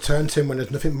 They will return to him when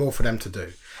there's nothing more for them to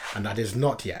do, and that is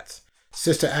not yet.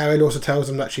 Sister Ariel also tells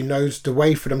them that she knows the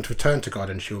way for them to return to God,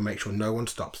 and she will make sure no one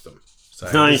stops them. So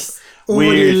Nice. already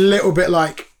Weird. a little bit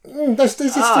like, this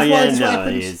is why this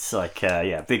happens. It's like,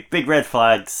 big red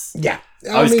flags. Yeah.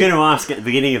 I was going to ask at the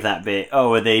beginning of that bit,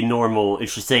 are they normal?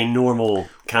 Is she saying normal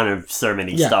kind of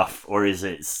sermon-y stuff, or is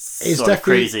it It's sort of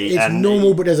crazy? It's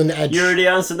normal, but there's an edge. You already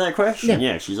answered that question?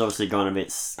 Yeah. She's obviously gone a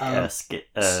bit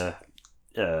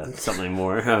something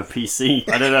more PC.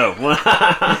 I don't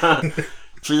know.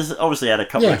 She's obviously had a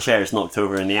couple of chairs knocked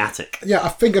over in the attic. Yeah, I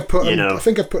think I've put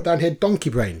down here donkey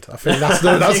brained. I think that's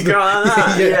the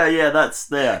that's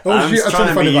there. Oh, I'm shit, just I trying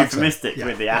to be find it euphemistic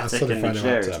with the attic and the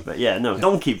chairs, but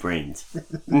donkey brained.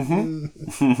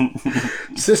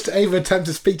 Sister Ava attempts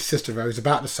to speak to Sister Rose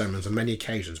about the sermons on many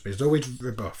occasions, but is always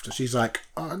rebuffed. She's like,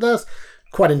 "Oh, that's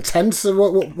quite intense. So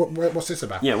what's this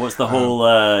about?" Yeah, what's the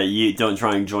whole you don't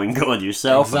try and join God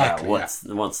yourself exactly, about?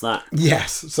 What's that?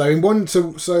 Yes. So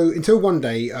until one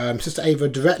day, Sister Ava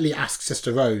directly asks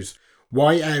Sister Rose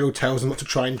why Ariel tells them not to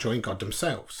try and join God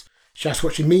themselves. She asks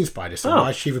what she means by this and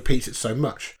why she repeats it so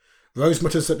much. Rose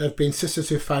mutters that there have been sisters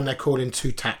who found their calling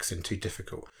too taxing, too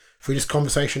difficult. Through this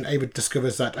conversation, Ava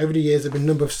discovers that over the years there have been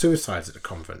a number of suicides at the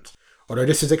convent. Although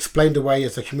this is explained away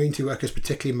as the community work is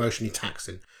particularly emotionally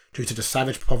taxing, due to the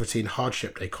savage poverty and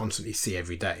hardship they constantly see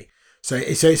every day. So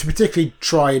it's a particularly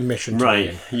trying mission to be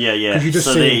in. Yeah. You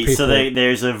just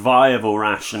there's a viable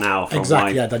rationale for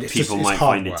why people might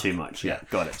find it too much. Yeah,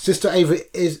 got it. Sister Ava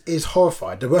is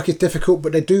horrified. The work is difficult,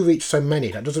 but they do reach so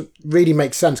many. That doesn't really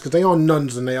make sense because they are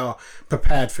nuns and they are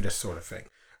prepared for this sort of thing.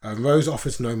 Rose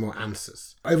offers no more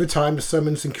answers. Over time, the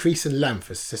sermons increase in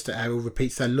length as Sister Ariel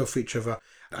repeats their love for each other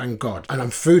and God.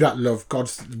 And through that love,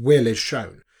 God's will is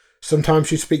shown. Sometimes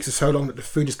she speaks for so long that the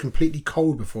food is completely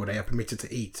cold before they are permitted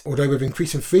to eat. Although with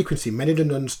increasing frequency, many of the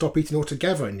nuns stop eating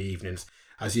altogether in the evenings,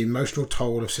 as the emotional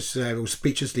toll of Sister Ariel's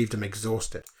speeches leave them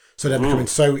exhausted. So they're becoming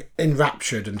so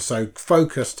enraptured and so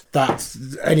focused that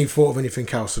any thought of anything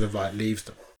else sort of like leaves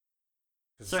them.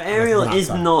 So Ariel is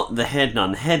not the head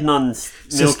nun. The head nun's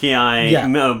milky eye,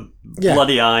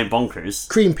 bloody eye bonkers.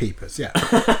 Cream peepers, yeah.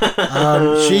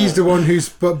 She's the one who's...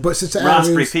 But Sister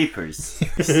Raspberry Ariel's...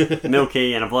 peepers.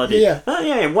 Milky and a bloody. Yeah. Oh,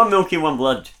 yeah, one milky, one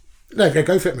blood. No,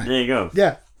 go for it, mate. There you go.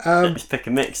 Yeah. Just pick a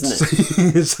mix,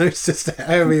 isn't it? So Sister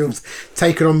Ariel's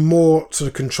taken on more sort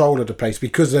of control of the place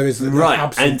because there is...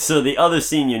 And so the other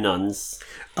senior nuns...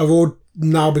 are all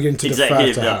now beginning to defer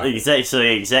to her. So the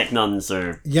exec nuns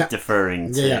are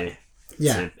deferring to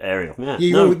Ariel. Yeah.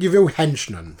 You're real hench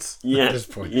nuns at this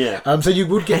point. Yeah. So you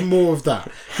would get more of that.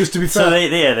 Because to be fair... So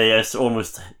they are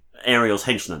almost Ariel's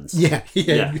hench nuns. Yeah.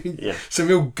 Some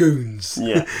real goons.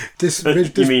 Yeah.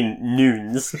 You mean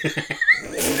noons.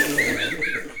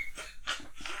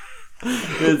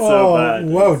 It's so bad.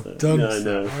 Well done.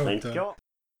 No, thank God.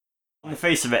 On the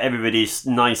face of it, everybody's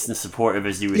nice and supportive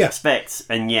as you would expect,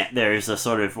 and yet there's a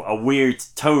sort of a weird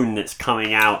tone that's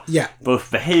coming out, both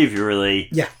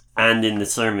behaviourally and in the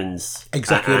sermons.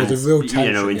 Exactly, there's a real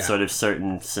tension. In sort of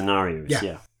certain scenarios.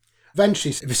 Yeah.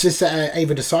 Eventually, Sister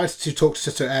Ava decides to talk to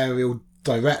Sister Ariel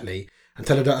directly and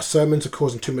tell her that her sermons are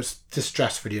causing too much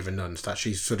distress for the other nuns, that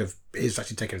she sort of is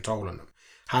actually taking a toll on them.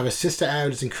 However, Sister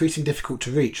Ariel is increasingly difficult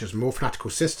to reach as more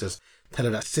fanatical sisters tell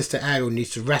her that Sister Ariel needs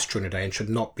to rest during the day and should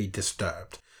not be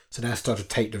disturbed. So they start to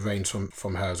take the reins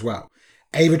from her as well.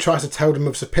 Ava tries to tell them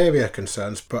of superior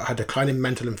concerns, but her decline in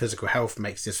mental and physical health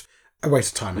makes this a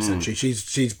waste of time, essentially.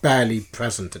 She's barely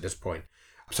present at this point.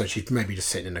 So she's maybe just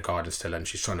sitting in the garden still, and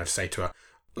she's trying to say to her,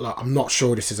 like, I'm not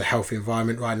sure this is a healthy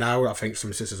environment right now. I think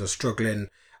some sisters are struggling,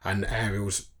 and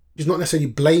she's not necessarily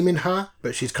blaming her,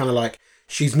 but she's kind of like,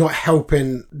 she's not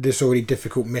helping this already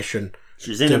difficult mission.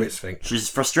 She's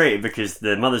frustrated because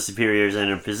the Mother Superior is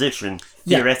in a position,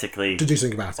 theoretically, to do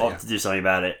something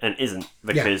about it. And isn't,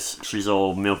 because she's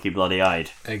all milky,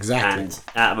 bloody-eyed. Exactly. And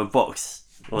out of a box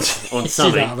on something.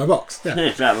 She's out of a box. Yeah.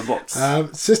 She's out of a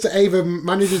box. Sister Ava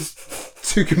manages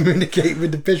to communicate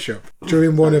with the bishop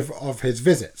during one of his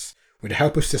visits. With the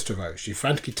help of Sister Rose, she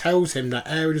frantically tells him that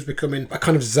Ariel is becoming a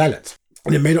kind of zealot,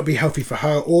 and it may not be healthy for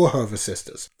her or her other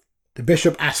sisters. The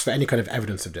bishop asks for any kind of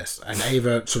evidence of this, and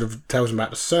Ava sort of tells him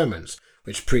about the sermons,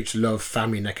 which preach love,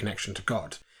 family, and their connection to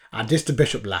God. And this the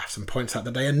bishop laughs and points out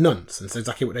that they are nuns and says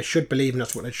exactly what they should believe and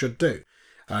that's what they should do.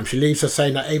 She leaves her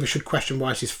saying that Ava should question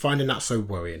why she's finding that so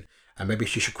worrying, and maybe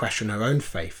she should question her own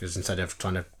faith instead of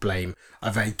trying to blame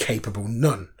a very capable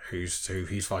nun who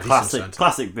he's far concerned.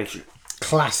 Classic bishop.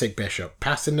 Classic bishop.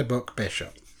 Passing the buck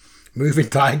bishop. Moving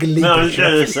diagonally No, I was bishop.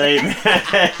 going to say,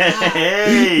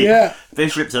 hey, Yeah.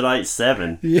 Bishop tonight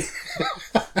 7. Yeah.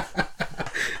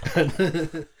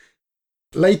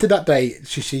 Later that day,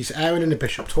 she sees Aaron and the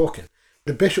bishop talking.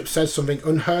 The bishop says something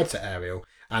unheard to Ariel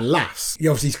and laughs.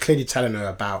 Obviously, he's clearly telling her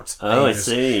about Oh, Ava's,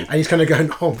 I see. and he's kind of going,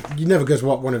 "Oh, you never guess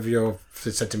what one of your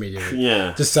said to me."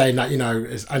 Yeah. Just saying that,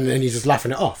 and then he's just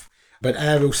laughing it off. But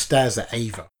Ariel stares at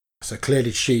Ava, so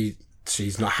clearly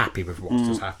she's not happy with what's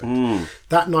just happened.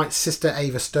 That night, Sister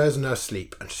Ava stirs in her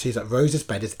sleep and she sees that Rose's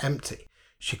bed is empty.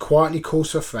 She quietly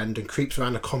calls her friend and creeps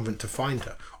around the convent to find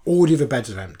her. All the other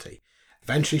beds are empty.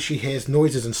 Eventually, she hears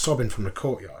noises and sobbing from the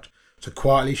courtyard, so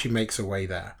quietly she makes her way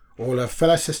there. All her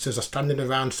fellow sisters are standing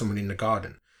around someone in the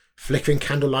garden. Flickering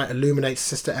candlelight illuminates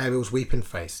Sister Ariel's weeping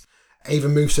face. Ava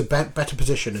moves to a better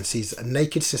position and sees a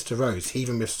naked Sister Rose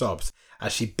heaving with sobs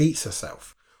as she beats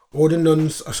herself. All the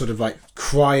nuns are sort of like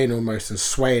crying almost and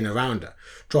swaying around her.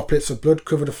 Droplets of blood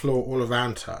cover the floor all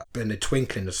around her in the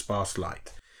twinkling of sparse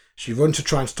light. She runs to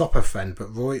try and stop her friend, but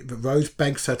Rose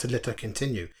begs her to let her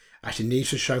continue, as she needs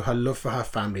to show her love for her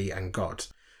family and God.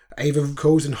 Ava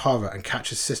calls in horror and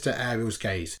catches Sister Ariel's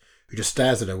gaze, who just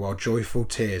stares at her while joyful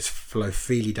tears flow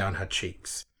freely down her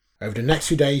cheeks. Over the next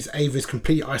few days, Ava is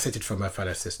completely isolated from her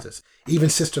fellow sisters. Even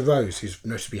Sister Rose, who's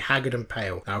noticeably haggard and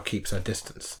pale, now keeps her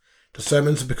distance. The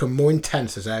sermons have become more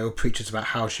intense as Ariel preaches about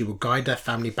how she will guide their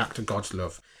family back to God's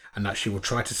love, and that she will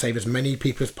try to save as many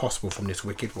people as possible from this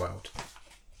wicked world.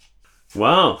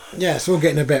 Wow. Yeah, it's all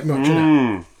getting a bit much, isn't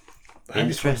it? I hope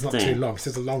this one's not Interesting. too long. This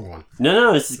is a long one.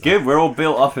 No, this is good. We're all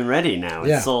built up and ready now.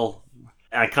 It's Yeah. all...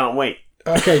 I can't wait.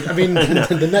 Okay, I mean,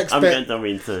 the next bit... I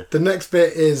mean to... The next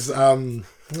bit is...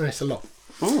 it's a lot.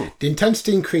 Ooh. The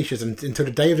intensity increases until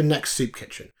the day of the next soup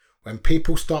kitchen, when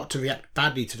people start to react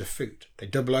badly to the food. They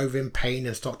double over in pain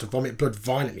and start to vomit blood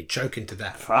violently, choking to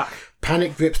death. Fuck.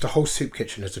 Panic grips the whole soup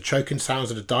kitchen as the choking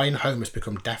sounds of the dying homeless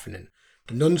become deafening.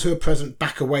 The nuns who are present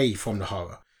back away from the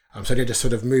horror, so they just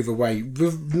sort of move away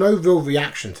with no real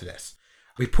reaction to this.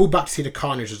 We pull back to see the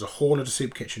carnage as the hall of the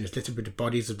soup kitchen is littered with the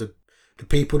bodies of the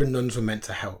people the nuns were meant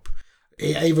to help.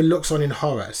 Ava looks on in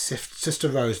horror as Sister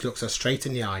Rose looks her straight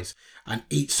in the eyes and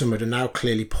eats some of the now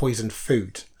clearly poisoned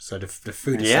food. So the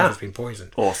food itself has been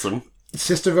poisoned. Awesome.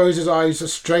 Sister Rose's eyes are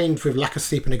strained with lack of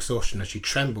sleep and exhaustion as she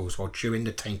trembles while chewing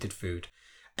the tainted food.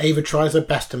 Ava tries her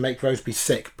best to make Rose be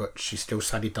sick, but she still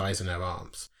sadly dies in her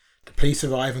arms. The police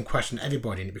arrive and question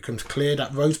everybody, and it becomes clear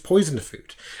that Rose poisoned the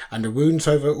food, and the wounds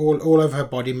all over her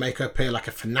body make her appear like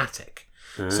a fanatic.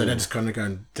 So they're just kind of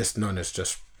going, this nun has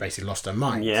just basically lost her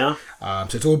mind. Yeah.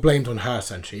 So it's all blamed on her,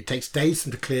 essentially. It takes days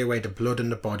to clear away the blood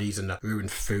and the bodies and the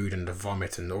ruined food and the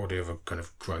vomit and all the other kind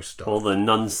of gross stuff. All the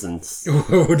nonsense.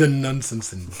 All the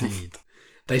nonsense, indeed.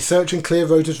 They search and clear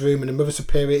Rose's room, and the Mother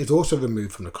Superior is also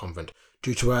removed from the convent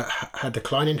due to her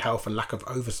decline in health and lack of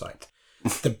oversight.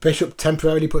 The bishop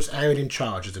temporarily puts Aaron in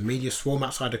charge as the media swarm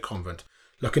outside the convent,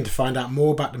 looking to find out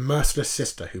more about the merciless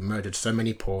sister who murdered so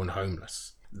many poor and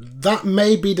homeless. That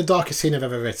may be the darkest scene I've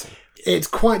ever written. It's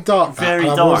quite dark. Very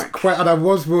and dark. I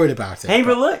was worried about it. Hey,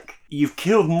 but look, you've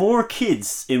killed more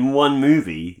kids in one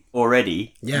movie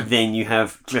already than you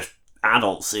have just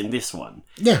adults in this one.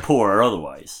 Yeah. Poor or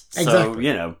otherwise. Exactly.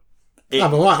 So,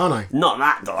 I'm alright, aren't I? not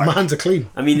that dark. My hands are clean.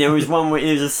 I mean, there was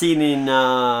a scene in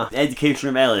Education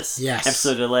of Ellis, Yes.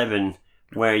 episode 11,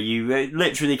 where you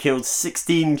literally killed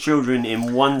 16 children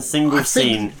in one single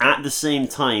scene at the same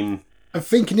time. I'm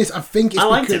thinking this. I think it's I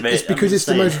liked because it, but it's because I'm it's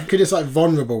the saying- most because it's like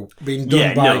vulnerable being done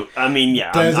Yeah, by. no, I mean,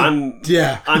 yeah,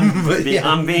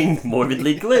 I'm being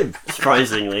morbidly glib,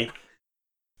 surprisingly.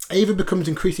 Ava becomes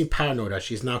increasingly paranoid as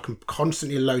she is now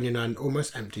constantly alone in an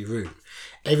almost empty room.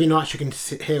 Every night she can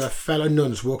hear her fellow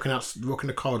nuns walking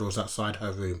the corridors outside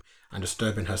her room and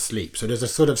disturbing her sleep. So there's a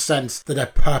sort of sense that they're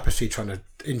purposely trying to,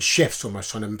 in shifts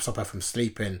almost, trying to stop her from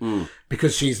sleeping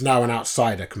because she's now an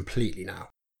outsider completely now.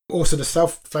 Also, the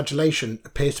self-flagellation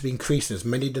appears to be increasing as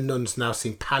many of the nuns now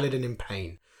seem pallid and in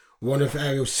pain. One of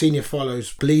Ariel's senior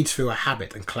follows bleeds through a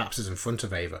habit and collapses in front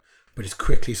of Ava, but is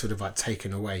quickly sort of like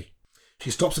taken away.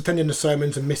 She stops attending the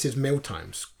sermons and misses meal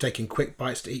times, taking quick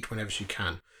bites to eat whenever she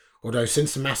can. Although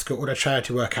since the massacre, all her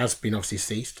charity work has been obviously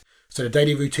ceased, so the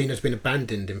daily routine has been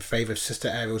abandoned in favour of Sister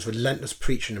Ariel's relentless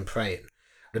preaching and praying.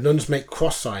 The nuns make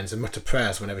cross signs and mutter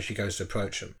prayers whenever she goes to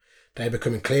approach them. They are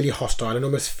becoming clearly hostile and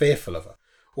almost fearful of her.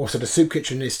 Also, the soup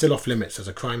kitchen is still off limits as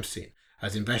a crime scene,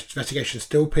 As the investigation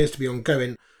still appears to be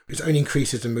ongoing, it only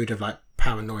increases the mood of like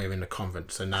paranoia in the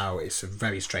convent. So now it's a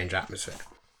very strange atmosphere.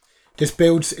 This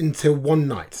builds until one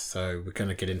night, so we're going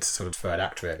to get into sort of third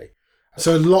act really.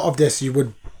 So a lot of this you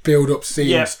would build up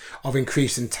scenes of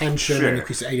increasing tension and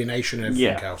increasing alienation and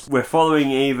everything else. We're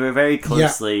following Ava very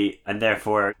closely and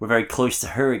therefore we're very close to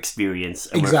her experience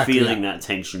and we're feeling that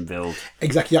tension build.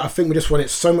 Exactly, I think with this one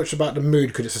it's so much about the mood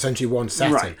because it's essentially one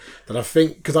setting that I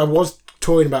think, because I was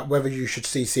toying about whether you should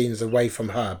see scenes away from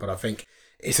her, but I think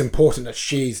it's important that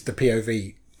she's the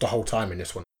POV the whole time in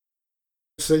this one.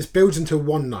 So it builds until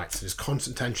one night, so there's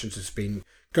constant tensions that's been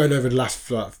going over the last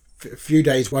few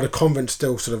days while the convent's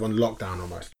still sort of on lockdown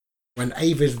almost. When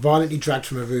Ava is violently dragged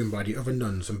from her room by the other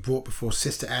nuns and brought before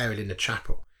Sister Ariel in the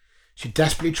chapel, she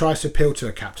desperately tries to appeal to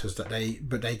her captors, but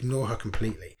they ignore her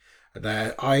completely.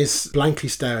 Their eyes blankly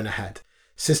staring ahead.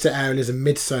 Sister Ariel is in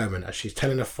mid-sermon as she's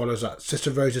telling her followers that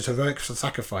Sister Rosa's heroic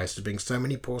sacrifice to bring so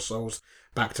many poor souls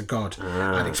back to God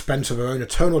at the expense of her own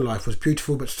eternal life was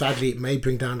beautiful, but sadly it may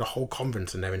bring down the whole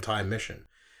convent and their entire mission.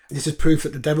 This is proof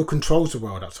that the devil controls the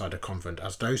world outside the convent,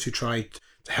 as those who try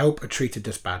to help are treated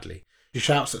this badly. She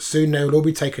shouts that soon they will all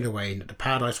be taken away and that the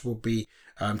paradise will be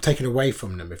taken away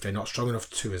from them if they're not strong enough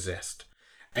to resist.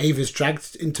 Ava is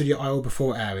dragged into the aisle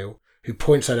before Ariel, who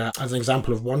points her out as an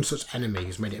example of one such enemy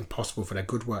who's made it impossible for their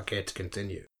good work here to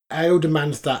continue. Ariel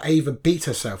demands that Ava beat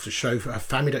herself to show her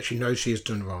family that she knows she has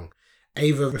done wrong.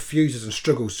 Ava refuses and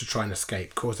struggles to try and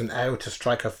escape, causing Ariel to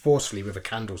strike her forcefully with a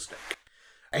candlestick.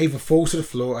 Ava falls to the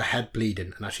floor, her head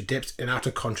bleeding, and as she dips in out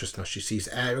of consciousness, she sees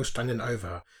Ariel standing over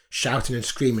her, shouting and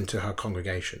screaming to her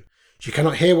congregation. She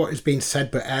cannot hear what is being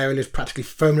said, but Ariel is practically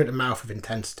foaming at the mouth with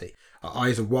intensity. Her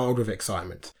eyes are wild with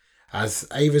excitement. As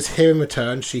Ava's hearing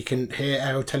returns, she can hear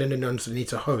Ariel telling the nuns they need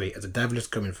to hurry as the devil is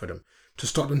coming for them, to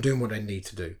stop them doing what they need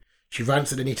to do. She rants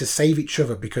that they need to save each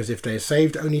other because if they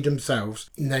saved only themselves,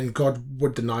 then God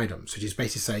would deny them. So she's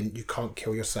basically saying you can't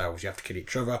kill yourselves, you have to kill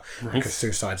each other because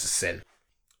suicide's a sin.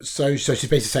 So she's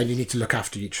basically saying you need to look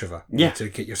after each other. You need to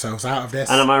get yourselves out of this.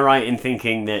 And am I right in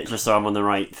thinking that, just so I'm on the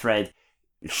right thread,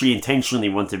 she intentionally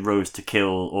wanted Rose to kill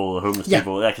all the homeless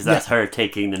people? Because that's her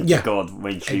taking them to God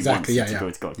when she wants them to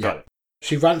go to God. Got it.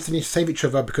 She rants they need to save each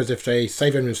other because if they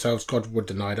save them themselves, God would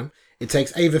deny them. It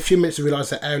takes Ava a few minutes to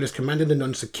realise that Ariel is commanding the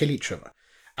nuns to kill each other.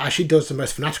 As she does, the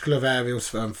most fanatical of Ariel's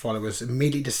followers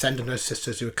immediately descend on those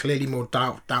sisters who are clearly more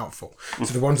doubtful. So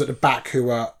the ones at the back who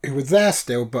were there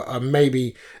still, but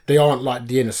maybe they aren't like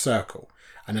the inner circle.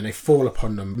 And then they fall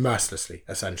upon them mercilessly,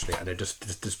 essentially, and they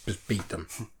just beat them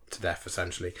to death,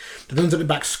 essentially. The nuns at the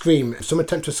back scream. Some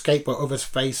attempt to escape while others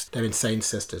face their insane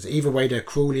sisters. Either way, they're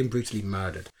cruelly and brutally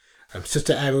murdered.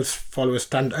 Sister Ariel's followers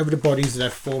stand over the bodies of their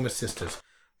former sisters,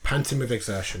 panting with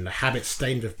exertion, the habit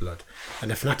stained with blood,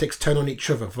 and the fanatics turn on each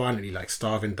other violently like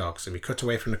starving dogs, and we cut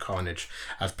away from the carnage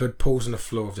as blood pools on the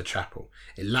floor of the chapel.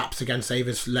 It laps against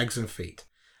Ava's legs and feet.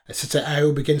 As Sister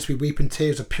Ariel begins to be weeping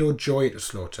tears of pure joy at the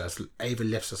slaughter as Ava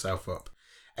lifts herself up.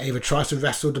 Ava tries to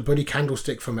wrestle the bloody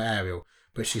candlestick from Ariel,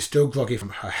 but she's still groggy from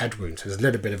her head wound, so there's a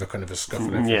little bit of a kind of a scuffle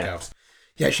and everything else.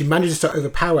 Yet she manages to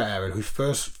overpower Ariel, who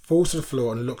first falls to the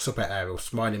floor and looks up at Ariel,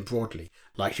 smiling broadly,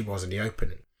 like she was in the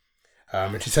opening.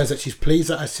 And she says that she's pleased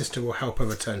that her sister will help her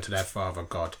return to their father,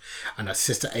 God, and that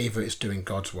Sister Ava is doing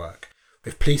God's work.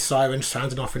 With police sirens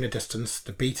sounding off in the distance,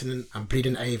 the beaten and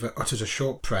bleeding Ava utters a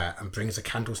short prayer and brings a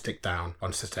candlestick down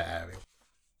on Sister Ariel.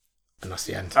 And that's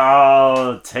the end.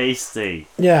 Oh, tasty.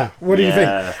 Yeah, what do you think?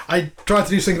 I tried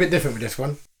to do something a bit different with this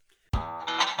one.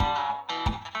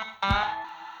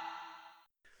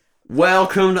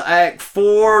 Welcome to Act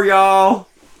 4, y'all.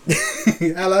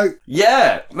 Hello.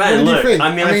 Yeah, man, look,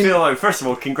 I mean, I feel like, first of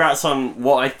all, congrats on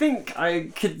what I think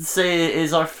I could say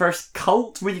is our first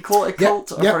cult. Would you call it a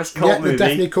cult? Our first cult movie. Yeah,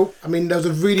 definitely cool. I mean, there was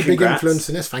a really big influence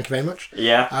in this. Thank you very much.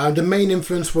 Yeah. The main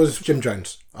influence was Jim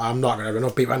Jones. I'm not going to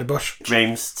beat around the bush.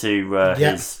 James to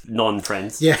his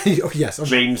non-friends. Yeah, yes.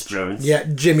 James Jones. Yeah,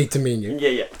 Jimmy to me and you.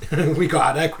 Yeah. We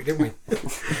got out there quick, didn't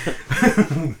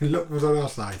we? Luck was on our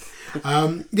side.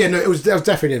 It was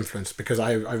definitely an influence because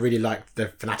I really liked the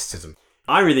fanaticism.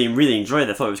 I really, really enjoyed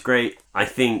it. I thought it was great. I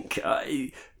think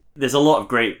there's a lot of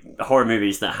great horror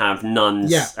movies that have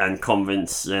nuns and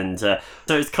convents, and so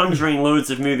it's conjuring loads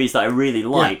of movies that I really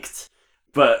liked,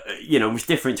 but it was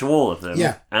different to all of them.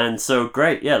 Yeah, and so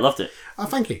great. Yeah, loved it. Oh,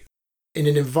 thank you. In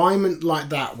an environment like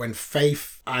that, when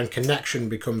faith and connection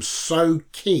becomes so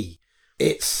key,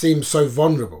 it seems so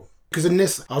vulnerable. Because in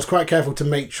this, I was quite careful to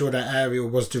make sure that Ariel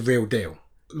was the real deal.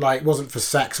 Like, it wasn't for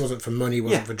sex, wasn't for money,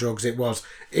 wasn't for drugs. She was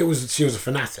a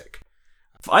fanatic.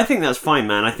 I think that's fine,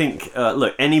 man. I think,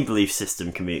 look, any belief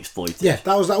system can be exploited. Yeah,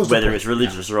 that was the whether point. it's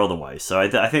religious or otherwise. So I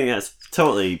think that's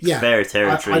totally fair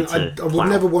territory I would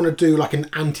never want to do like an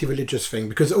anti-religious thing,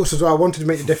 because also as well, I wanted to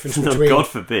make the difference between... God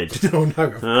forbid. No.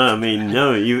 I mean,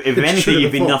 no. If anything,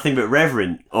 you've been nothing but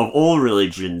reverent of all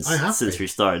religions since we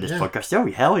started this podcast. Oh,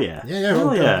 hell yeah.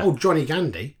 Yeah. Oh, Johnny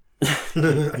Gandhi.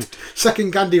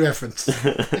 Second Gandhi reference.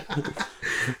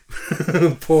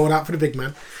 Pour one out for the big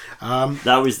man.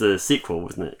 That was the sequel,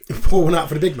 wasn't it? Pour one out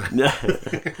for the big man.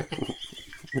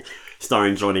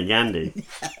 Starring Johnny Gandhi.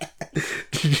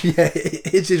 Yeah,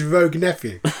 it's his rogue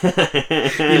nephew.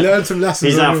 He learned some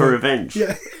lessons. He's out for revenge.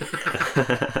 Yeah.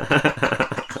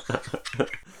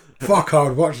 Fuck, I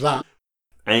would watch that.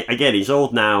 Again, he's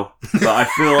old now, but I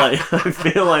feel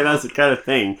like that's the kind of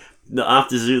thing that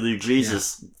after Zulu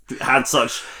Jesus had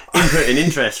such input and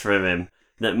interest from him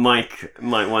that Mike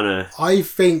might want to... I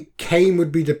think Kane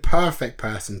would be the perfect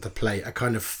person to play a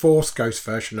kind of Force Ghost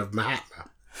version of Mahatma.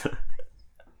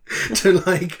 To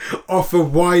like offer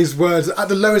wise words at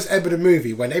the lowest ebb of the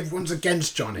movie when everyone's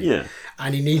against Johnny. Yeah.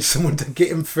 And he needs someone to get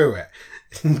him through it.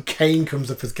 And Kane comes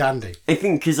up as Gandhi. I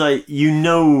think because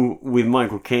with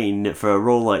Michael Caine that for a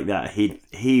role like that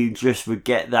he just would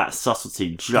get that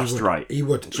subtlety just right. He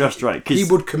would. Just right. He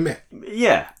would commit.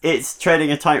 Yeah. It's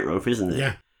treading a tightrope, isn't it?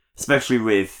 Yeah. Especially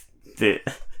with the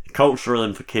cultural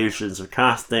implications of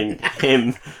casting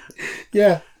him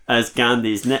as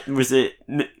Gandhi's was it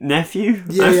nephew?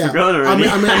 Yeah, I forgot already.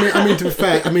 I mean, to be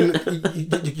fair,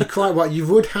 you're quite right. You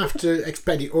would have to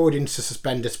expect the audience to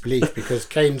suspend disbelief because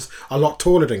Kane's a lot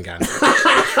taller than Gandhi.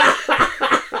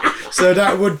 So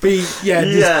that would be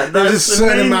there's a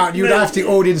certain amount you'd have the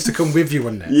audience to come with you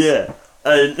on this. Yeah,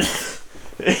 and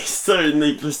he's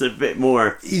certainly just a bit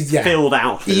more filled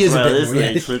out. He is well, a bit isn't more.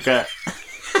 he? Look at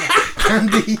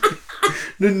Gandhi,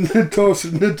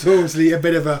 notoriously a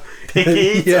bit of a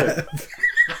picky. Yeah,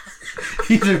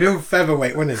 he's a real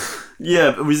featherweight, wasn't he?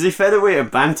 Yeah, but was he featherweight or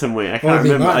bantamweight? I can't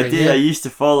remember. I did. I used to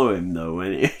follow him though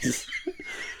when he was.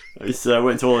 I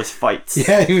went to all his fights.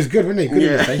 Yeah, he was good, wasn't he?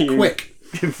 Good, quick,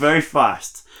 very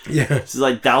fast. Yeah, it's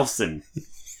like Dalston. Do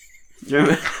you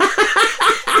remember?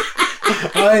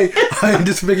 I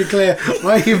just to make it clear,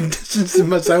 I am distancing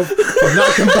myself from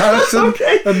that comparison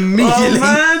immediately. Oh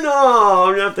man,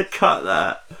 I'm gonna have to cut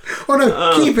that. Oh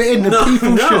no, keep it in. The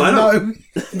people should know.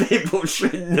 People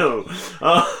should know.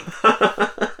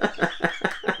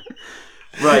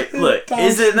 Right, look,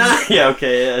 is it that? Yeah,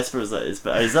 okay, I suppose that is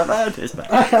bad. Is that bad? It's bad.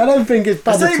 I don't think it's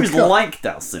bad. I said he was like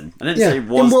Dalston. I didn't say he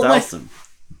was Dalston.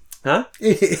 Huh?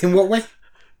 In what way?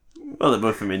 Well, they're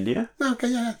both from India. Okay,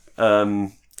 yeah.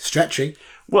 Stretchy.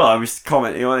 Well, I was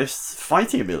commenting on his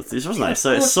fighting abilities, wasn't I?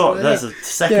 So it's that's a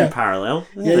second parallel.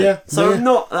 Yeah. So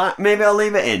not that. Maybe I'll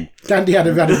leave it in. Gandhi had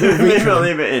a maybe I'll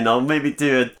leave it in. I'll maybe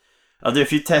do a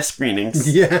few test screenings.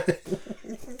 Yeah.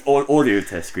 Or audio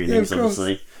test screenings,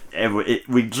 obviously.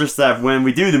 We just have, when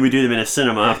we do them in a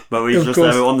cinema, but we just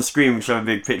have it on the screen. We show a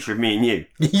big picture of me and you.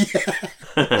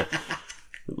 Yeah.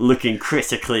 Looking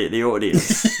critically at the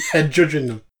audience. And judging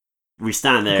them. We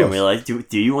stand there and we're like, do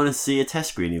you want to see a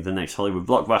test screening of the next Hollywood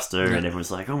blockbuster? Yeah. And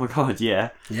everyone's like, oh my god, yeah.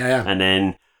 Yeah. And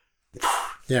then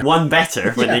one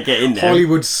better when they get in there.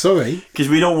 Hollywood Surrey. Because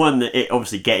we don't want it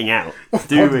obviously getting out,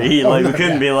 do we? We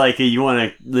couldn't be like, you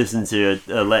want to listen to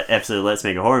an episode of Let's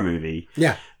Make a Horror Movie.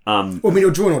 Yeah.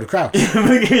 It'll draw all the crowd.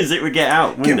 Because it would get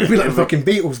out, wouldn't it? It would be like the fucking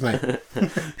Beatles, mate.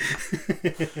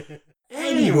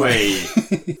 Anyway.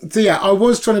 So yeah, I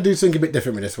was trying to do something a bit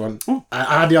different with this one.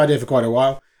 I had the idea for quite a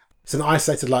while. It's an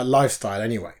isolated lifestyle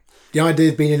anyway. The idea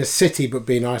of being in a city but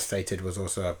being isolated was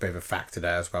also a bit of a factor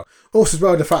there as well. Also as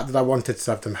well the fact that I wanted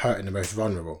to have them hurting the most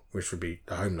vulnerable, which would be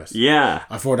the homeless. Yeah.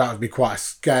 I thought that would be quite a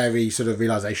scary sort of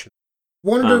realisation.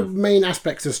 One of the main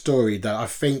aspects of the story that I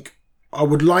think I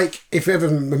would like, if ever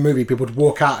in a movie people would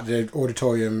walk out of the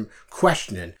auditorium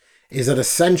questioning, is that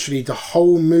essentially the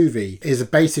whole movie is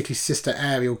basically Sister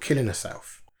Ariel killing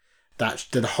herself. That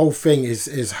the whole thing is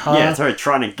her. Yeah, it's her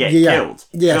trying to get killed.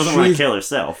 Yeah, she doesn't want to kill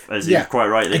herself, as you've quite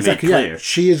rightly made clear. Yeah.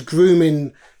 She is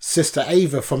grooming Sister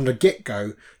Ava from the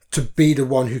get-go to be the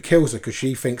one who kills her because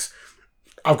she thinks,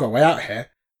 I've got a way out here.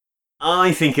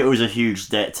 I think it was a huge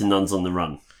debt to Nuns on the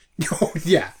Run. Oh,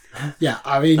 yeah. Yeah,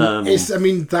 I mean,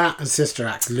 that and Sister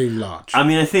Act loom large. I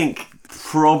mean, I think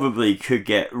probably could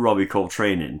get Robbie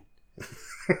Coltrane in.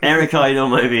 Eric Idle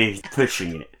might be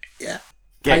pushing it. Yeah.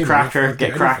 Get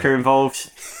Cracker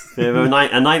involved. Bit of a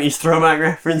 90s throwback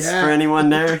reference for anyone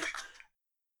there.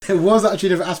 There was actually a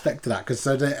different aspect to that, because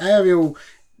so the Ariel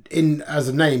as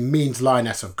a name means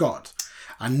Lioness of God,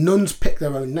 and nuns pick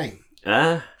their own name.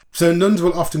 So nuns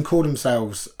will often call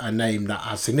themselves a name that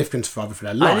has significance for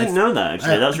their life. I didn't know that,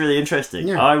 actually. That's really interesting.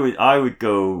 Yeah. I would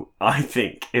go, I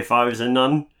think, if I was a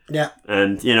nun, Yeah.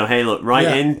 and, hey, look, write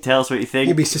in, tell us what you think.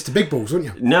 You'd be Sister Big Balls,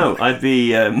 wouldn't you? No, I'd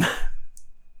be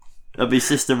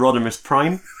Sister Rodimus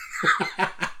Prime.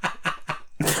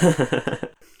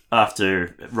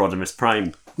 After Rodimus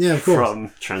Prime. Yeah, of course.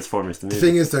 From Transformers the movie. The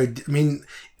thing is, though, I mean,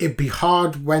 it'd be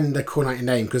hard when they call out your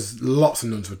name because lots of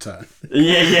nuns would turn.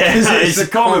 Yeah, it's a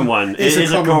common one. It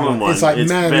is a common one. It's like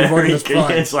Mary Rodimus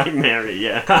Prime. It's like Mary,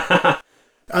 yeah.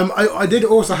 I did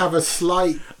also have a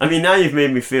slight... I mean, now you've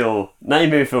made me feel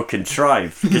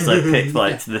contrived because I picked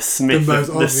like the Smith of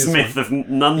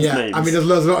nuns' names. I mean, there's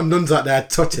a lot of nuns out there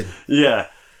tutting. Yeah.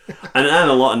 And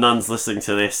a lot of nuns listening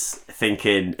to this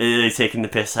thinking, are they taking the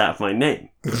piss out of my name?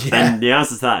 Yeah. And the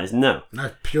answer to that is no.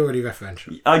 No, purely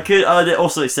referential. I'd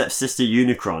also accept Sister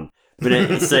Unicron, but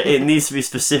it needs to be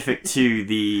specific to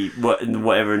the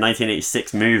whatever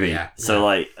 1986 movie. Yeah, so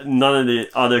like none of the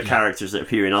other characters that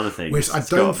appear in other things. Which I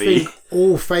don't think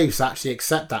all faiths actually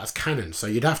accept that as canon. So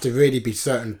you'd have to really be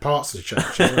certain parts of the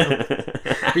church. As well.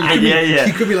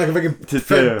 You could be like a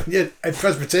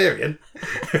Presbyterian,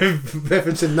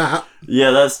 referencing that.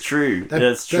 Yeah, that's true.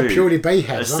 They're purely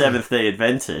bayheads. A Seventh-day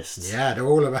Adventists. Yeah, they're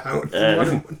all about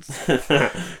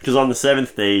because on the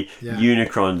seventh day,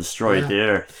 Unicron destroyed the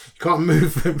Earth. You can't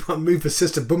move the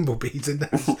Sister Bumblebees in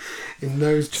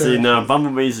those churches. See, no,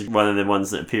 Bumblebees is one of the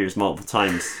ones that appears multiple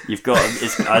times. You've got.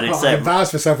 I'd accept. I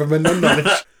embarrass myself with my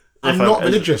non-knowledge. I'm not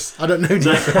religious. I don't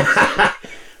know.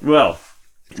 Well,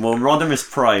 Rodimus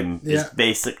Prime is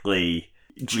basically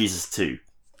Jesus 2.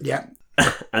 Yeah.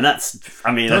 And that's,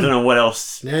 I mean, I don't know what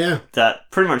else. Yeah.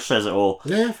 That pretty much says it all.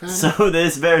 Yeah. So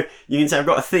there's you can say I've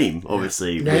got a theme,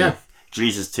 obviously, with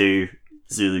Jesus 2,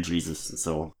 Zulu Jesus, and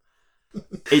so on.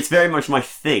 It's very much my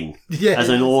thing as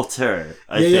an auteur.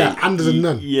 I think. And as a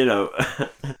nun.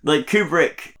 Like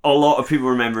Kubrick, a lot of people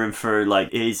remember him for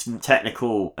like his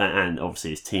technical and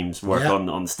obviously his team's work on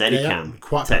the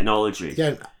Steadicam technology.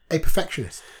 Yeah, a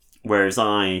perfectionist. Whereas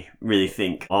I really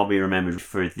think I'll be remembered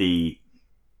for the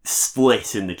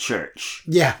split in the church.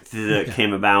 That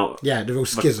came about. Yeah, the real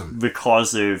schism.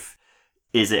 Because of,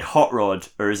 is it Hot Rod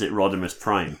or is it Rodimus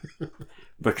Prime?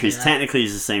 Because technically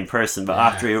he's the same person, but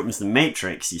after he opens the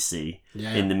Matrix, you see,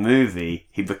 in the movie,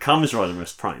 he becomes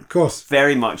Rodimus Prime. Of course.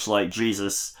 Very much like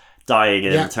Jesus dying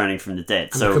and returning from the dead.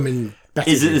 And so,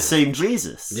 is it the same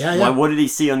Jesus? Yeah. What did he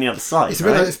see on the other side? It's a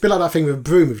bit like that thing with a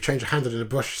broom. We've changed a handle in a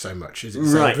bush so much. Is it the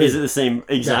same broom? Is it the same?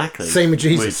 Exactly. Yeah. Same with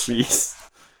Jesus.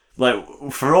 Like,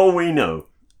 for all we know,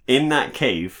 in that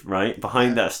cave, right,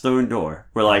 behind that stone door,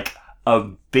 we're like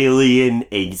 1 billion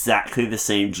exactly the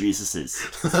same Jesuses.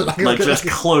 like just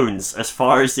clones as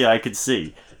far as the eye could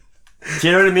see. Do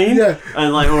you know what I mean? Yeah.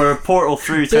 And or a portal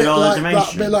through to another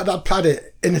dimension. Bit like that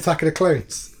planet in Attack of the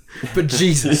Clones. But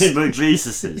Jesus. But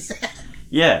Jesuses.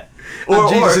 Yeah.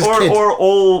 Or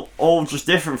all just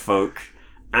different folk.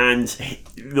 And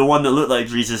the one that looked like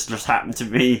Jesus just happened to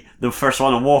be the first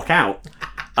one to walk out.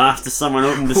 After someone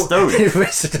opened the stone. The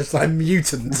rest are just like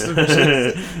mutants.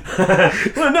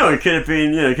 Well, no, it could have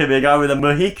been, a guy with a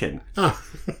Mohican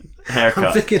haircut.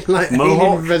 I'm thinking like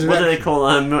Mohawk. What do they call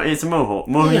it? It's a Mohawk.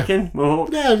 Mohican? Yeah. Mohawk?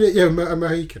 Yeah, a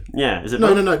Mohican. Yeah, is it?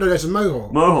 No, it's a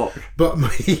Mohawk. Mohawk. But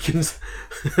Mohicans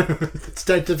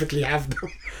stereotypically have them.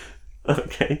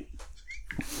 Okay.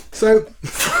 So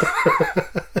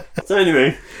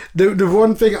anyway. The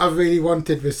one thing I really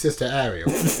wanted with Sister Ariel...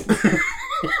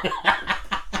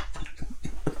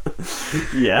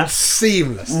 Yeah.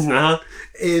 Seamless.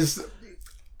 Is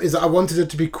that I wanted her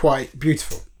to be quite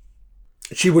beautiful.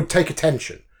 She would take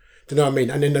attention. Do you know what I mean?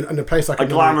 And in a place like a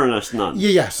glamorous nun.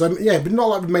 Yeah. So but not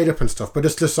like made up and stuff, but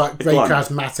just like very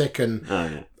charismatic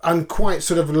and quite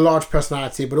sort of a large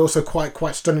personality, but also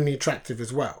quite stunningly attractive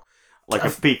as well. Like a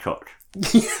peacock.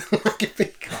 Like a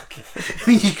peacock. I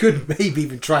mean, you could maybe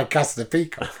even try casting a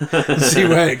peacock and see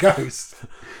where it goes.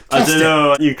 I don't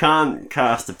know. You can't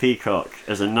cast a peacock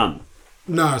as a nun.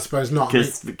 No, I suppose not.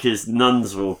 Because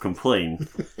nuns will complain.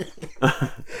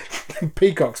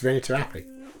 Peacocks be too happy.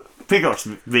 Peacocks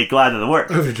would be glad of the work.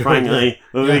 Frankly,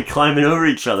 we'll be climbing over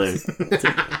each other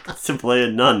to play a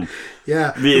nun.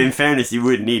 Yeah. In fairness, you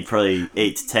would need probably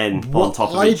 8 to 10 on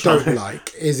top of each other. What I don't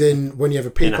like is when you have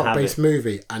a peacock-based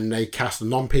movie and they cast a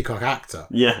non-peacock actor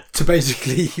to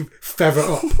basically feather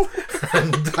up.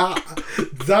 And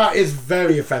that is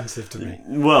very offensive to me.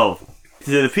 Well,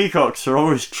 the peacocks are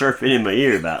always chirping in my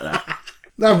ear about that.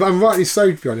 No, but I'm rightly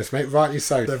so, to be honest, mate. Rightly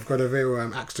so. They've got a real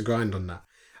axe to grind on that.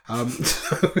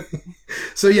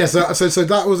 So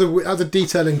that was a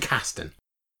detail in casting.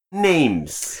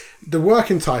 Names. The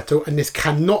working title, and this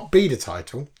cannot be the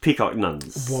title, Peacock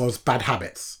Nuns. was Bad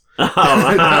Habits. Oh.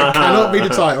 That cannot be the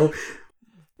title.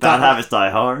 Bad Habits Die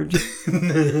Hard.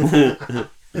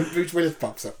 Bruce Willis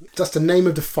pops up. That's the name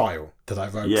of the file that I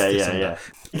wrote. Yeah. this under.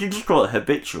 You can just call it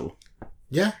Habitual.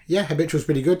 Yeah. Habitual's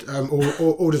pretty good.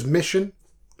 Order's Mission,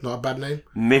 not a bad name.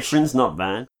 Mission's not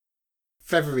bad.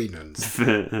 Feathery Nuns.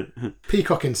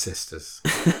 Peacock and Sisters.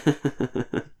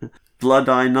 Blood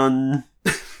Eye Nun.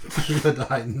 Blood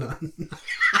Eye Nun.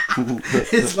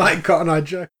 It's like Cotton Eye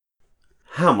Joe.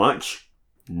 How much?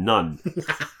 None.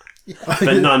 But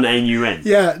none N-U-N.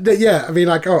 Yeah. I mean,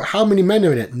 like, how many men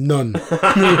are in it? None.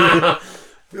 I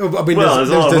mean, Well, there's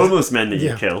a lot of homeless men that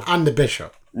you kill. And the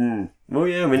bishop. Well,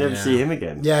 yeah, we never see him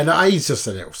again. Yeah, no, he's just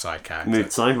a little side character.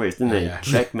 Moved sideways, didn't he? Yeah.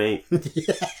 Checkmate.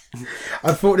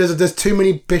 I thought there's too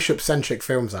many bishop-centric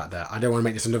films out there. I don't want to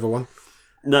make this another one.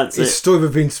 That's It's it. story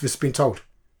that's been told.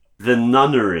 The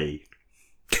Nunnery.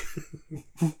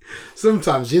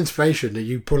 Sometimes the inspiration that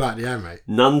you pull out the air, mate.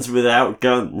 Nuns without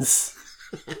guns.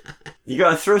 You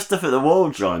gotta throw stuff at the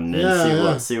wall, John,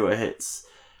 and see what hits.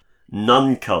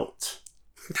 Nun Cult.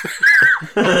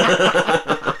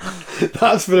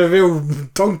 That's for the real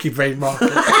donkey brain market.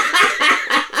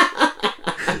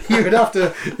 You would have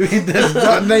to.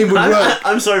 That name would work.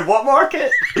 I'm sorry, what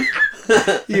market?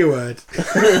 You would.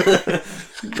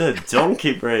 The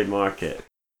donkey brain market.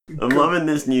 I'm loving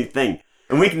this new thing.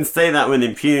 And we can say that with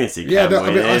impunity, Yeah, can't no, we?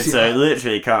 I mean, honestly, So it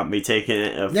literally can't be taken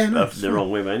it's the fine. wrong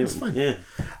way by It's anyone. fine.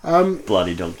 Yeah.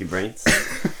 Bloody donkey brains.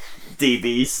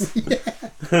 DBs.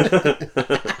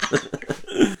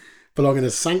 Belong in a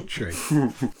sanctuary.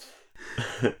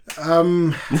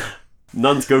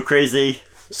 Nuns go crazy.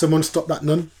 Someone stop that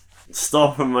nun.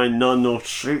 Stop and my nun will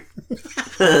shoot.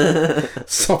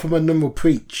 Stop and my nun will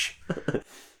preach.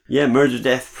 Yeah, murder,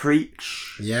 death,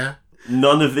 preach. Yeah.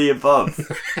 None of the above.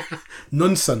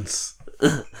 Nonsense.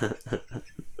 I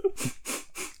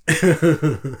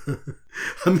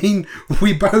mean,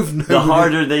 we both know. The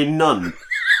harder they nun.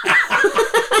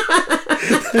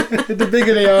 The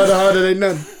bigger they are, the harder they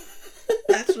nun.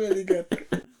 That's really good.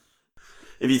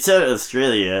 If you tell it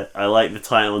Australia, I like the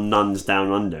title Nuns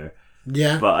Down Under,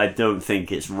 Yeah. but I don't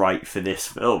think it's right for this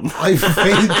film. I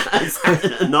think.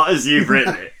 Not as you've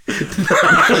written it.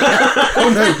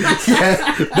 Oh no, yeah,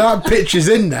 that picture's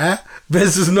in there, but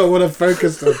this is not what I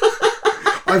focused on.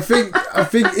 I think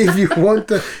if you want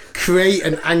to create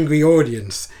an angry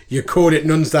audience, you call it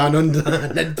Nuns Down Under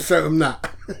and then throw them that.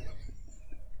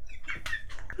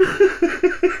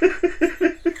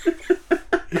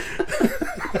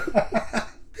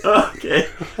 Okay.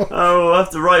 Oh, we'll have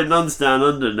to write Nuns Down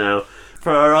Under now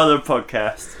for our other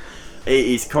podcast,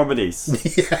 80s comedies.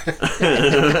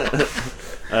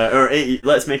 Or 80,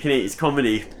 let's make an 80s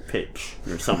comedy pitch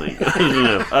or something. I don't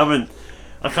know.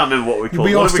 I can't remember what we call it.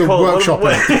 We What are do we still call it?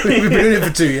 workshopping. We've been doing it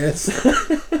for 2 years.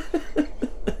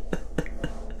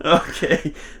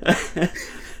 Okay.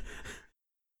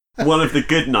 One of the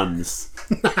good nuns.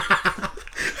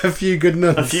 A few good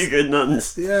nuns. A few good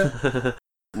nuns. Yeah.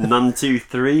 Nun 2,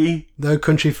 3. No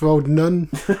Country for Old Nun.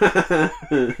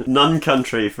 Nun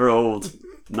Country for old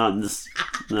nuns.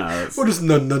 No, it's What is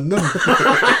Nun?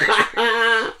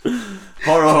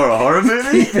 horror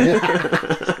movie.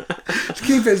 Just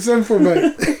keep it simple,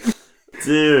 mate.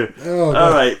 Dude. Oh,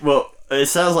 All right. Well, it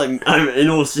sounds like, in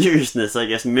all seriousness, I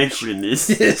guess Mission is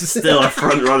still a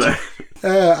front runner.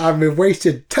 I've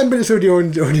wasted 10 minutes of the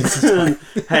audience's time.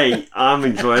 Hey, I'm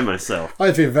enjoying myself.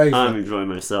 I've been very fun. I'm enjoying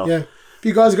myself. Yeah. If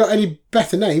you guys got any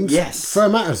better names, Yes. throw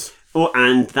them at us. Oh,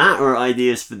 and that or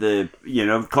ideas for the,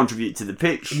 contribute to the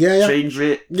pitch. Yeah. Change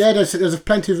it. Yeah, there's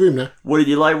plenty of room there. What did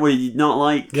you like? What did you not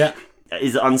like? Yeah.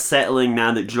 Is it unsettling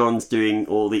now that John's doing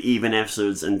all the even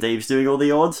episodes and Dave's doing all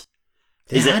the odds?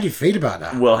 How do you feel about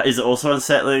that? Well, is it also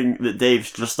unsettling that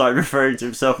Dave's just started referring to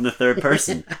himself in the third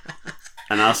person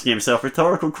and asking himself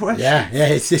rhetorical questions? Yeah,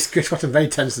 it's gotten very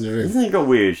tense in the room. Hasn't it got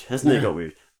weird? Hasn't it got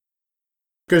weird?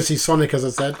 Good to see Sonic, as I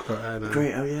said. But, no.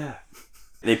 Great, oh yeah.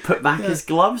 They put back his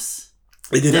gloves?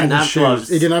 He didn't have shoes. gloves.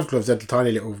 He didn't have gloves. He had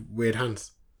tiny little weird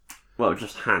hands. Well,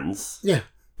 just hands. Yeah.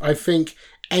 I think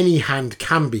any hand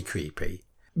can be creepy,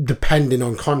 depending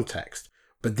on context.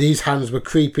 But these hands were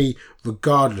creepy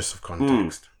regardless of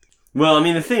context. Well, I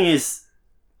mean, the thing is,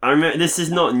 I remember this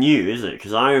is not new, is it?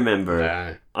 Because I remember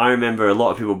a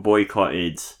lot of people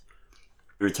boycotted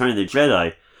Return of the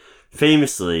Jedi,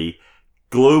 famously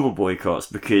global boycotts,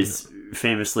 because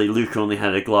famously Luke only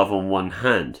had a glove on one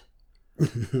hand,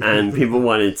 and people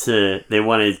wanted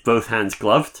both hands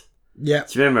gloved. Yeah.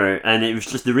 Do you remember? And it was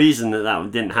just the reason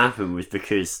that didn't happen was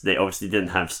because they obviously didn't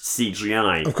have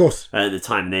CGI Of course. at the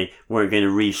time. They weren't going to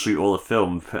reshoot all the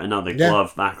film, put another Yeah.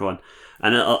 glove back on.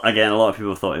 And again, a lot of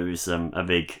people thought it was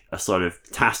a sort of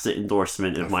tacit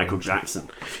endorsement of Michael Jackson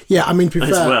Yeah, I mean, to be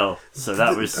as fair, well. So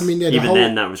that was, I mean, yeah, even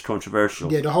then, that was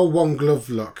controversial. yeah, the whole one glove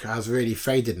look has really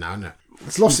faded now, hasn't it?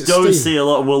 It's lost its Don't steam. see a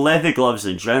lot. Well, leather gloves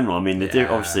in general. I mean, they do Yeah.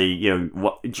 obviously. You know,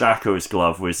 what Jacko's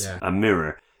glove was Yeah. a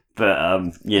mirror, but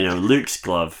you know, Luke's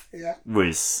glove Yeah.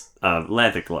 was a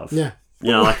leather glove. Yeah.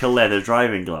 You know, like a leather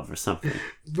driving glove or something.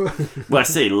 But, Well, I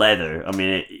say leather. I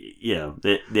mean, you know,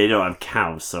 they don't have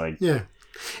cows, so I. yeah.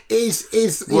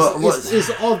 It's What-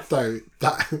 odd though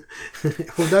that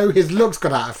although his looks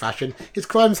got out of fashion, his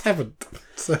crimes haven't.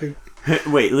 So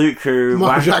Wait, Luke or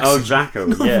Michael Jackson. Oh, Jacko.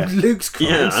 Yeah. Luke's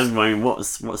crimes. Yeah, I mean,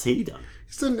 what's he done?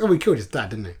 He killed his dad,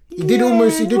 didn't he? He did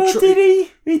almost. He did. What did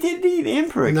he? He did. The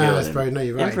Emperor No, killed I him. suppose. No,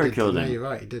 you're right. Emperor He did. killed No, him. you're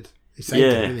right. He did. He saved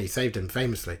him, didn't he? He saved him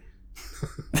famously.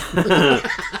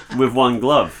 With one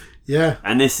glove. Yeah.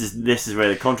 And this is where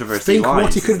the controversy Think lies.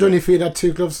 what he could have done if he had had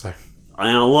two gloves, though.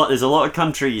 I know there's a lot of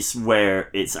countries where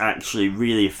it's actually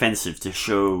really offensive to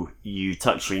show you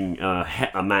touching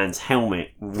a man's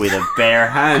helmet with a bare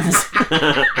hand.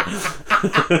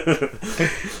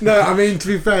 No, I mean, to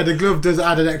be fair, the glove does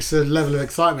add an extra level of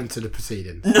excitement to the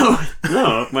proceeding.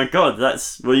 No, my God,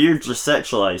 you've just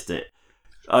sexualized it.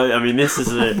 I mean, this is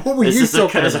What were you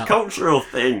talking it's a about? cultural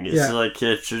thing. It's Yeah. like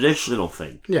a traditional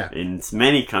thing. Yeah. In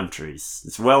many countries,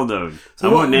 it's well known. So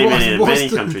I won't name any of what's many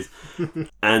the- countries.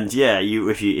 And yeah,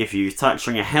 if you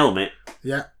touching a helmet,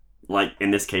 Yeah. like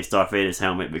in this case Darth Vader's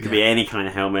helmet, but it could be any kind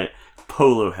of helmet,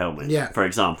 polo helmet, Yeah. for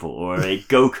example, or a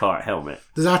go-kart helmet,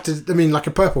 Does that have to? I mean, like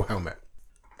a purple helmet.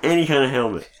 any kind of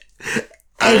helmet.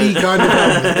 Any kind of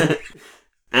helmet.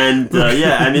 And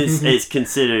and it's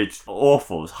considered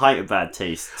awful. It's height of bad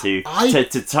taste to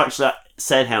touch that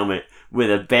said helmet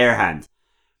with a bare hand.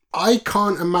 I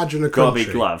can't imagine a Gotta country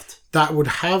be gloved. that would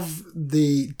have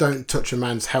the "don't touch a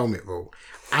man's helmet" rule,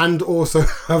 and also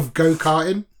have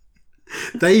go-karting.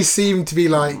 They seem to be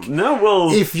like, No,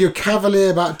 well, if you're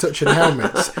cavalier about touching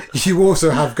helmets, you also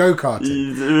have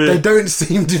go-karting. They don't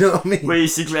seem to, you know what I mean? were you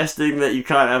suggesting that you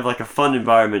can't have like a fun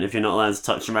environment if you're not allowed to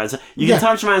touch a man's? You Yeah. can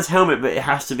touch a man's helmet, but it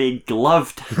has to be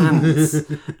gloved hands,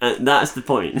 and that's the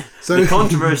point. So- The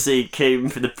controversy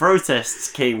the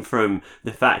protests came from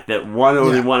the fact that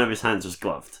only Yeah. one of his hands was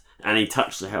gloved, and he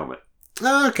touched the helmet.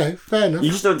 Oh, okay, fair enough.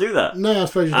 You just don't do that. No, I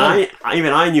suppose you don't.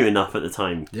 I knew enough at the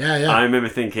time. Yeah, yeah. I remember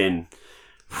thinking,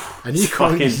 And you he's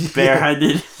fucking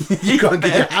barehanded. You can't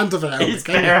get your hands off an helmet, He's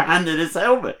can you? barehanded his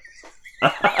helmet.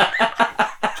 I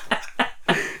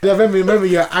remember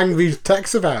your angry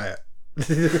text about it.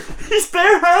 He's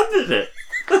barehanded it.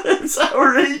 It's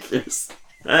outrageous.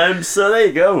 So there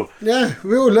you go. Yeah,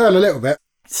 we all learn a little bit.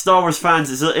 Star Wars fans,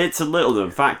 it's a little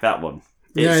known fact, that one.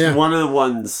 It's Yeah. one of the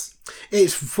ones.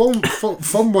 It's from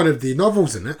one of the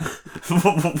novels, isn't it?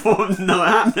 No, it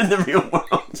happened in the real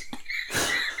world.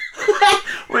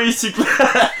 Where you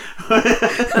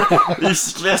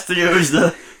suggesting it was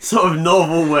the sort of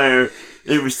novel where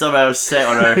it was somehow set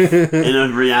on Earth in a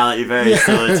reality very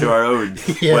similar to our own,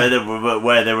 Yeah.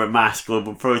 where there were mass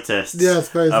global protests Yeah, I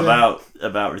suppose, yeah.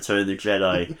 about Return of the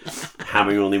Jedi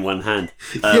having only one hand,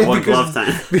 Yeah, one because- gloved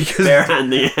hand, because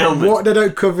barehanding a helmet. What they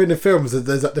don't cover in the films is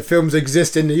that the films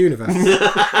exist in the universe.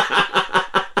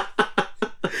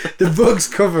 The books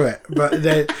cover it, but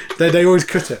they always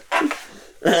cut it.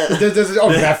 There's an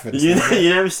odd reference. You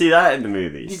never see that in the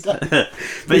movies. But I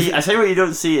tell you what you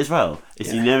don't see as well,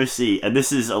 is you never see, and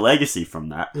this is a legacy from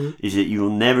that, is that you will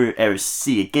never ever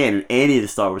see again in any of the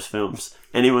Star Wars films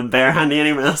anyone barehanding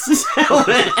anyone else's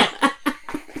helmet.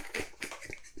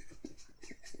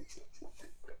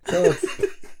 God.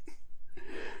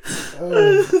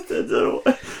 I don't know.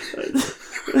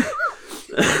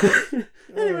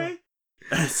 Anyway,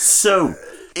 so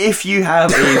if you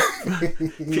have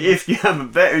a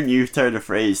better new turn of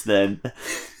phrase than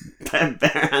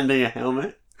barehanding a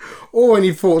helmet, Or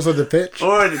any thoughts on the pitch.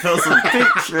 or any some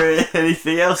picture,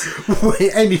 anything else,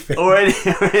 Anything. or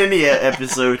any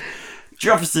episode,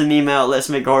 drop us an email, let's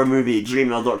make horror movie at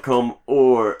gmail.com,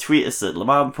 or tweet us at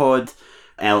LamahMpod,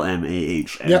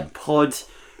 LMAHM Yep. pod.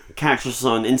 Catch us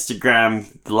on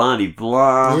Instagram, blah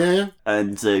Yeah.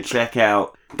 and check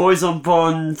out Boys on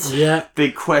Bond, Yeah.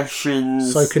 Big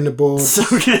Questions, Soaking the board.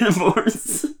 Soaking the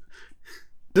Boards.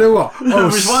 You know what? There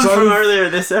was one from earlier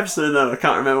this episode though, I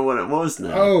can't remember what it was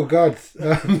now. Oh God!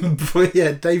 But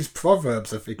yeah, Dave's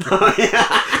proverbs. I think Oh, yeah.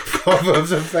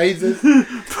 proverbs and phrases.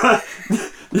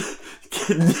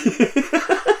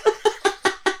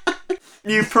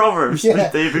 New Proverbs Yeah.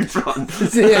 with David Broughton.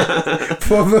 Yeah.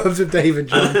 Proverbs of David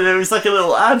John. There was like a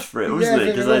little ad for it, wasn't Yeah,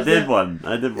 it? Because there I was,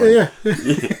 did yeah.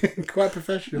 one. Yeah. Quite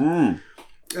professional. Mm.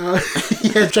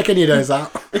 Yeah, check any of those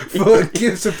out.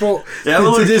 Give support Yeah,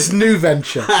 well, to look- this new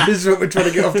venture. This is what we're trying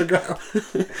to get off the ground.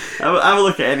 Have a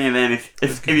look at any of them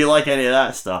if you like any of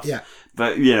that stuff. Yeah.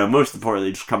 But, you know, most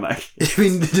importantly, just come back. I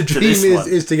mean, the dream this one.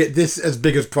 is to get this as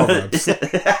big as Proverbs.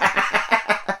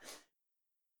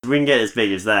 We can get as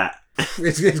big as that.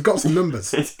 It's got some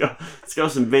numbers. It's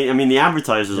got some big. I mean, the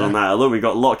advertisers on that alone. We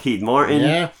got Lockheed Martin.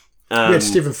 Yeah. We had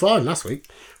Stephen Fry last week.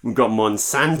 We've got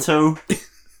Monsanto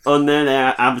on there.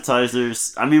 They're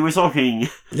advertisers. I mean, we're talking.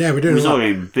 Yeah, we're doing We're a lot.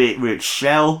 talking big. We're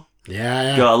Shell.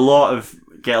 Yeah. Got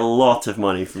a lot of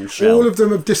money from Shell. All of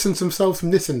them have distanced themselves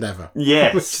from this endeavour.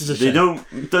 yes, Which is a they shame.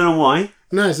 don't know why.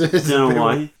 No, it's a Don't know bit of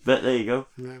why. But there you go.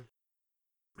 Yeah.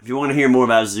 If you want to hear more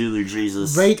about Zulu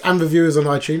Jesus, Rate and review us on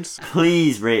iTunes.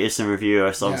 please rate us and review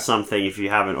us on Yeah. something if you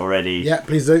haven't already. Yeah,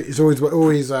 please do. It's always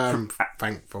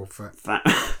thankful for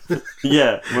it.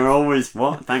 Yeah, we're always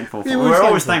what thankful for. Yeah, We're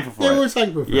always thankful for Yeah, it. always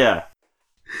thankful for it. Yeah.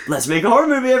 Let's make a horror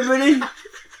movie, everybody.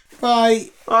 Bye.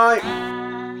 Bye.